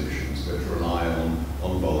different solutions which rely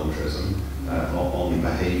on voluntarism, on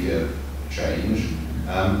behaviour change,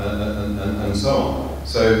 and so on.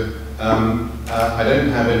 So I don't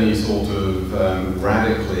have any sort of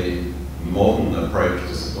radically modern approach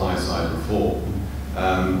to supply side reform.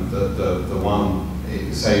 The one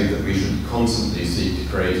say that we should constantly seek to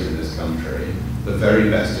create in this country the very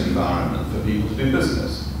best environment for people to do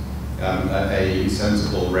business. A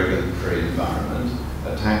sensible regulatory environment,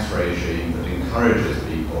 a tax regime that encourages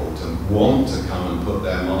people to want to come and put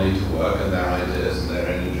their money to work and their ideas and their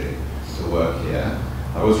energy to work here.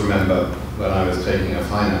 I always remember when I was taking a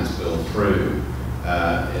finance bill through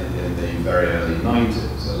in the very early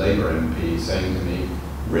 90s, a Labour MP saying to me,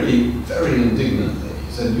 really very indignantly,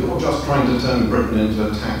 he said, "You're just trying to turn Britain into a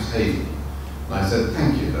tax haven." And I said,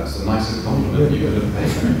 "Thank you, that's the nicest compliment you could have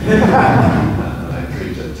paid me." And I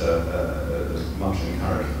treated it as much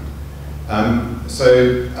encouragement.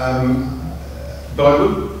 But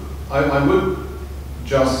I would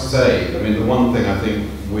just say, I mean, the one thing I think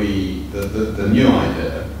the new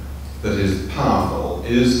idea that is powerful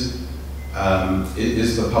is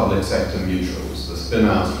the public sector mutuals, the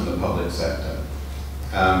spin-outs from the public sector,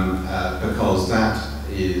 because that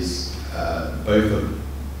is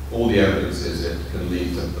all the evidence is it can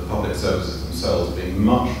lead to the public services themselves being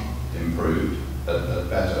much improved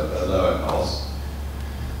at lower cost,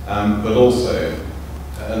 but also,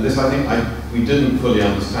 and this I think we didn't fully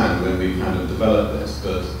understand when we kind of developed this,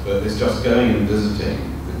 but it's just going and visiting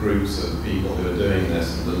the groups of people who are doing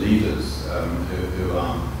this and the leaders who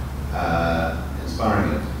are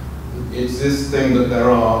inspiring it. It's this thing that there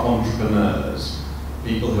are entrepreneurs,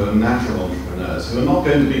 people who are natural entrepreneurs, who are not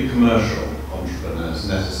going to be commercial entrepreneurs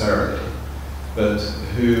necessarily, but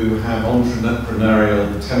who have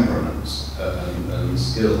entrepreneurial temperaments and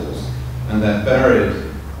skills, and they're buried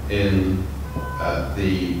in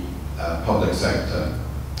the public sector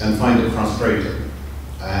and find it frustrating.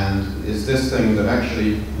 And it's this thing that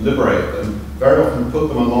actually liberate them, very often put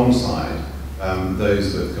them alongside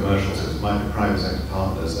those with commercial systems, might be private sector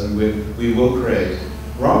partners, and we will create,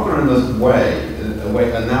 rather in a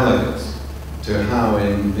way analogous to how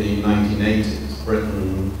in the 1980s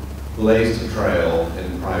Britain blazed a trail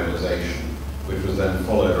in privatisation, which was then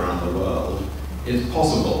followed around the world. It's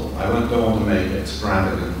possible, I don't want to make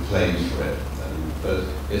extravagant claims for it, but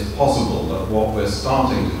it's possible that what we're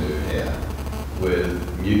starting to do here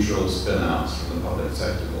with mutual spin-outs from the public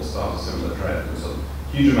sector will start a similar trend. There's a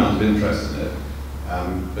huge amount of interest in it,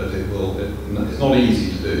 but it's not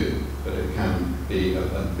easy to do, but it can be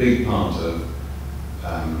a big part of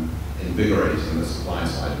invigorating the supply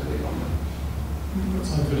side of the economy. We've got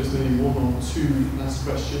time for just maybe one or two last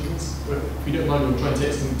questions. If you don't mind, we'll try and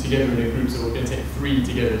take them together in a group, so we're going to take three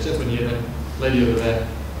together. Gentleman here, then lady over there,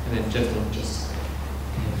 and then gentleman just.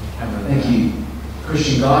 Thank you.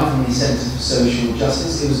 Christian Guy from the Centre for Social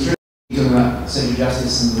Justice. It was true talking about social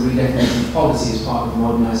justice and the redefinition of poverty as part of the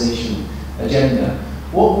modernisation agenda.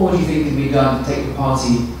 What more do you think can be done to take the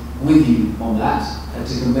party with you on that and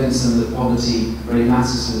to convince them that poverty really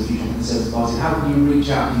matters for the future of the Conservative Party? How can you reach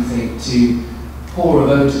out, do you think, to poorer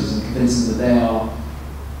voters and convince them that they are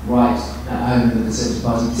right at home in the Conservative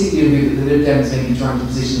Party, particularly in the Lib Dems may be trying to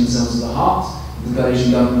position themselves at the heart of the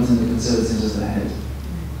coalition government and the Conservatives as their head?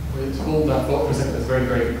 Wait, hold that thought for a second. That's a very,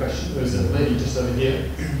 very good question. There's a lady just over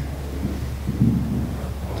here.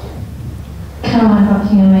 Caroline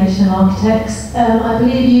Buckingham, Nation Architects. I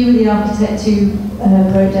believe you were the architect who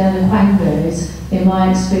broke down the quangos. In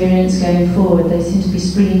my experience going forward, they seem to be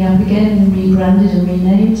springing up again and rebranded and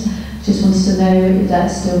renamed. Just wanted to know if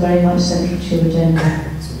that's still very much central to your agenda.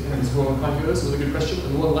 So the hands were on quangos. Another good question.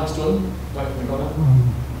 And one last one, right from the corner.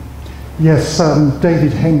 Yes,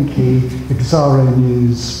 David Henke, Exaro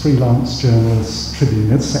News, freelance journalist,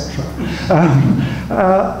 Tribune, etc.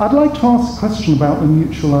 I'd like to ask a question about the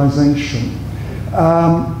mutualisation.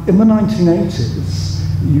 In the 1980s,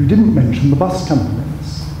 you didn't mention the bus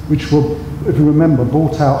companies, which were, if you remember,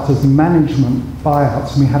 bought out as management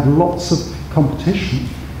buyouts, and we had lots of competition.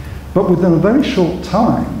 But within a very short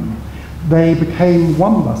time, they became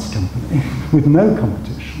one bus company with no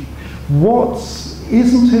competition.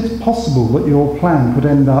 Isn't it possible that your plan could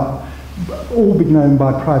end up all be known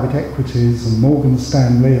by private equities and Morgan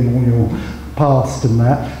Stanley and all your past and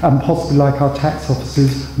that, and possibly like our tax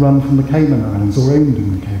offices run from the Cayman Islands or owned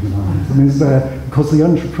in the Cayman Islands? I mean, is there, because the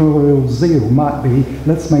entrepreneurial zeal might be,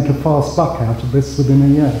 let's make a fast buck out of this within a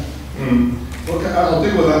year? Well, I'll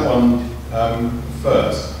deal with that one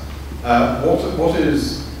first. What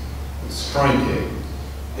is striking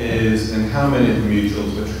is in how many of the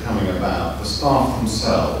mutuals which are coming about, the staff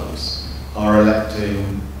themselves are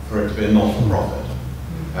electing for it to be a not-for-profit.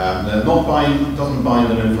 They're not doesn't bind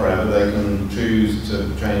them in forever, they can choose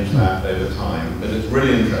to change that over time, but it's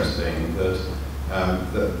really interesting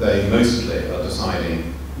that they mostly are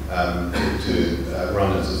deciding to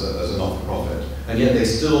run it as a not-for-profit, and yet they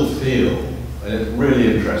still feel, and it's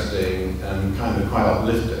really interesting and kind of quite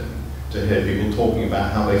uplifting to hear people talking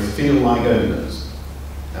about how they feel like owners,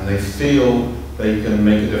 and they feel they can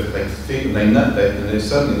make a difference. They know, and it's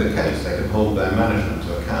certainly the case, they can hold their management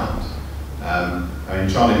to account. I mean,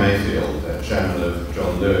 Charlie Mayfield, chairman of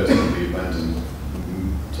John Lewis, and we went and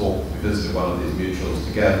we visited one of these mutuals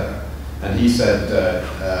together, and he said,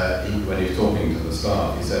 when he was talking to the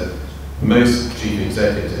staff, he said, most chief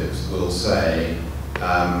executives will say,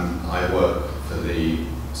 I work for the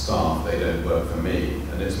staff, they don't work for me,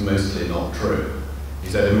 and it's mostly not true. He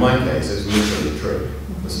said, in my case, it's literally true.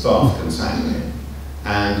 The staff can sack me.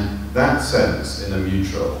 And that sense in a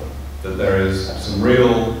mutual, that there is some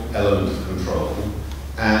real element of control,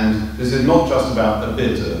 and this is not just about a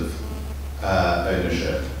bit of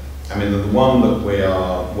ownership. I mean, the one that we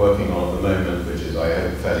are working on at the moment, which is, I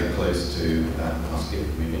hope, fairly close to,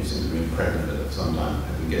 we seem to be pregnant with it sometime,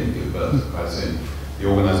 I think getting give birth quite soon, the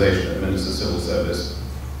organisation that administers civil service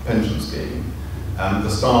pension scheme. The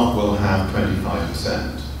staff will have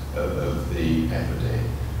 25% of the equity.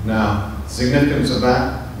 Now, significance of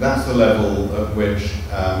that, that's the level at which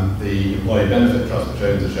the Employee Benefit Trust, which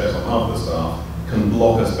owns the shares on half the staff, can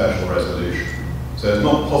block a special resolution. So it's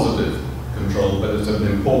not positive control, but it's an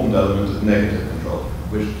important element of negative control,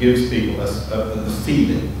 which gives people the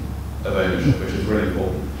feeling of ownership, which is really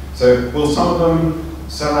important. So will some of them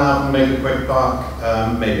sell out and make a quick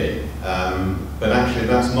buck? Maybe. But actually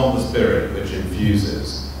that's not the spirit which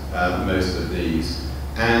infuses most of these.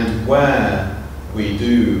 And where we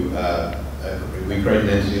do, we create an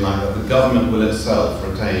entity like that, the government will itself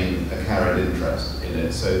retain a carried interest in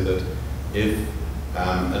it, so that if,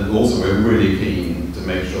 and also we're really keen to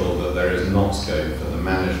make sure that there is not scope for the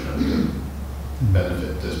management to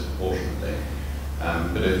benefit disproportionately.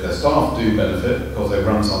 But if their staff do benefit because they've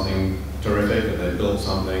run something terrific and they've built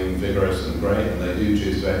something vigorous and great and they do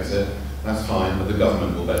choose to exit, that's fine, but the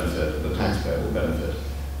government will benefit and the taxpayer will benefit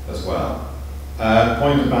as well.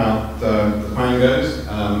 Point about the quangos,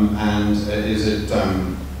 and is it,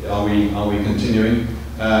 are we continuing?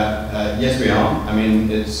 Yes, we are. I mean,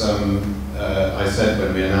 it's, I said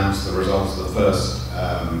when we announced the results of the first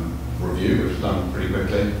review, which was done pretty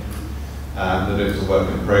quickly, that it was a work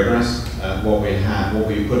in progress. What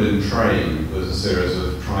we put in train was a series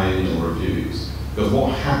of triennial reviews. Because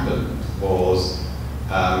what happened was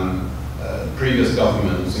previous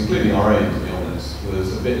governments, including our own, to be honest,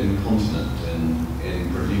 was a bit incontinent in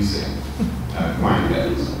producing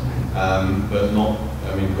quangos, but not,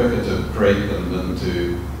 I mean, quicker to create them than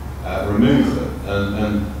to remove them.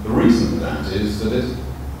 And the reason for that is that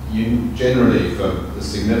you generally, for the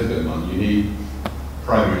significant one, you need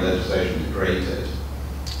primary legislation to create it,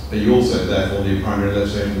 but you also therefore need primary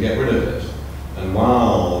legislation to get rid of it. And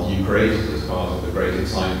while you create it as part of the great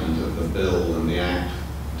excitement of the bill and the act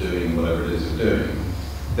doing whatever it is you're doing,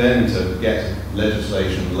 then to get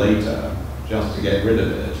legislation later just to get rid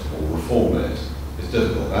of it or reform it is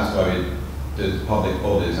difficult. That's why we did the Public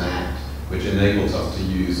Bodies Act, which enables us to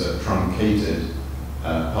use a truncated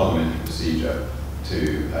parliamentary procedure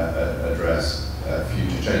to address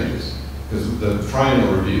future changes. Because the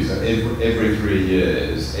triennial reviews, so every 3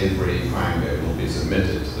 years, every quango will be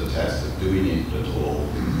submitted to the test of do we need it at all,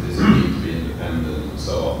 does it need to be independent, and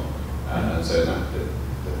so on. And so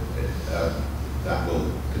that will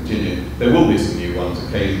continue. There will be some new ones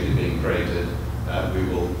occasionally being created. We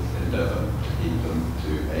will endeavour to keep them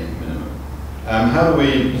to a minimum. How do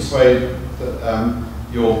we persuade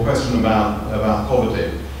your question about poverty?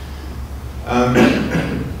 Well,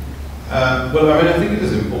 I mean, I think it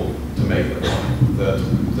is important to make the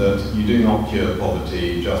point that you do not cure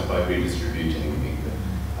poverty just by redistributing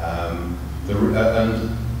income.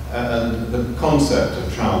 And the concept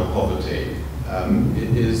of child poverty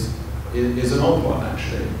is an odd one,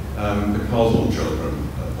 actually, because all children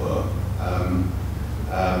are poor.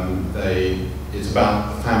 It's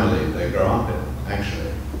about the family they grow up in,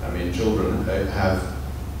 actually. I mean, children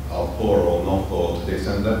are poor or not poor to the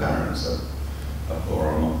extent their parents are poor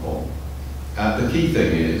or not poor. The key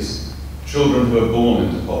thing is, children who are born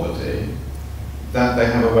into poverty, that they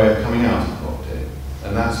have a way of coming out of poverty.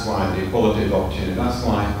 And that's why the equality of opportunity, that's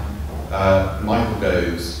why Michael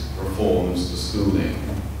Gove's reforms to schooling,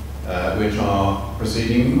 which are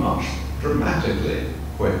proceeding much dramatically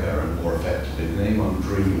quicker and more effectively than anyone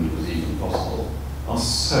dreamed was even possible, are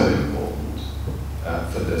so important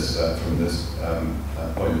for this, from this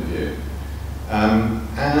point of view.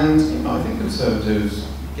 And you know, I think Conservatives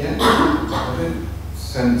I don't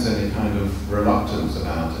sense any kind of reluctance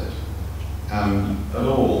about it at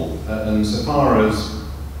all. And so far as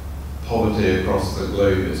poverty across the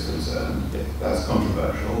globe is concerned, that's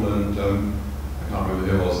controversial. And I can't remember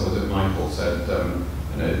who it was it Michael said,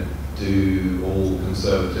 you know, do all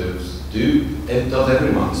Conservatives, does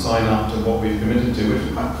everyone sign up to what we've committed to, which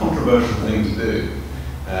is quite a controversial thing to do,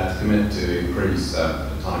 to commit to increase,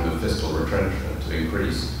 at a time of fiscal retrenchment, to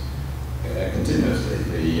increase continuously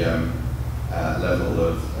the level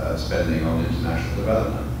of spending on international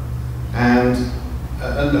development. And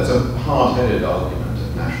there's a hard-headed argument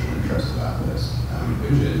of national interest about this,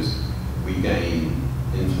 which is we gain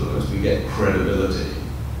influence, we get credibility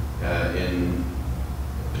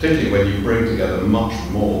particularly when you bring together much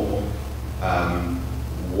more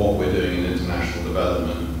what we're doing in international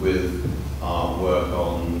development with our work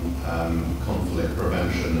on conflict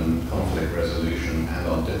prevention and conflict resolution and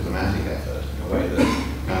our diplomatic effort in a way that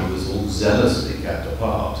kind of was all zealously kept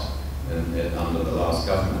apart under the last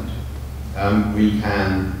government. We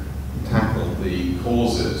can tackle the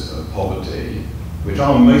causes of poverty, which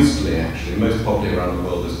are mostly, actually, most poverty around the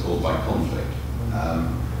world is caused by conflict.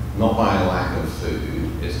 Not by a lack of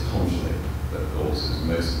food, it's conflict that causes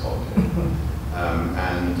most poverty.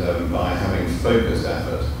 And by having focused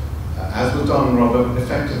effort, as was done rather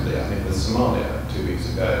effectively, I think, with Somalia 2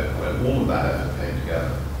 weeks ago, when all of that effort came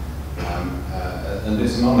together. And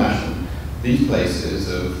it's non-national. These places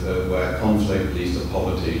where conflict leads to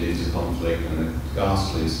poverty, leads to conflict and a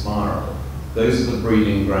ghastly spiral, those are the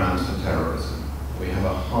breeding grounds for terrorism. We have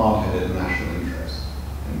a hard-headed national interest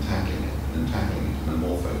in tackling it, and in tackling it in a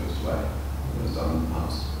more focused way than was done in the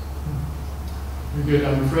past. Very good.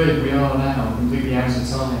 I'm afraid we are now completely out of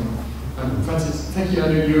time. Francis, thank you. I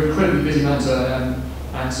know you're an incredibly busy man,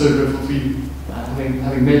 and so grateful for you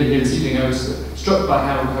having made it here this evening. I was struck by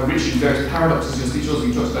how rich in various paradoxes your speech was.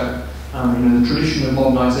 You talked about the tradition of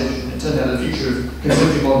modernisation. It turned out the future of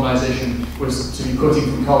conservative modernisation was to be quoting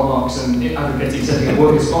from Karl Marx and advocating setting up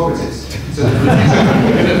workers' cooperatives. So the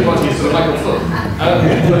future party is sort of Michael Foot.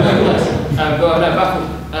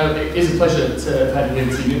 It is a pleasure to have had you here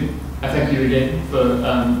this evening. I thank you again for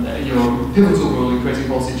your pivotal role in creating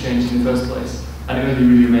policy change in the first place. And it really,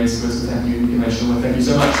 really remains for us to thank you in conventional way. Thank you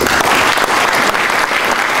so much.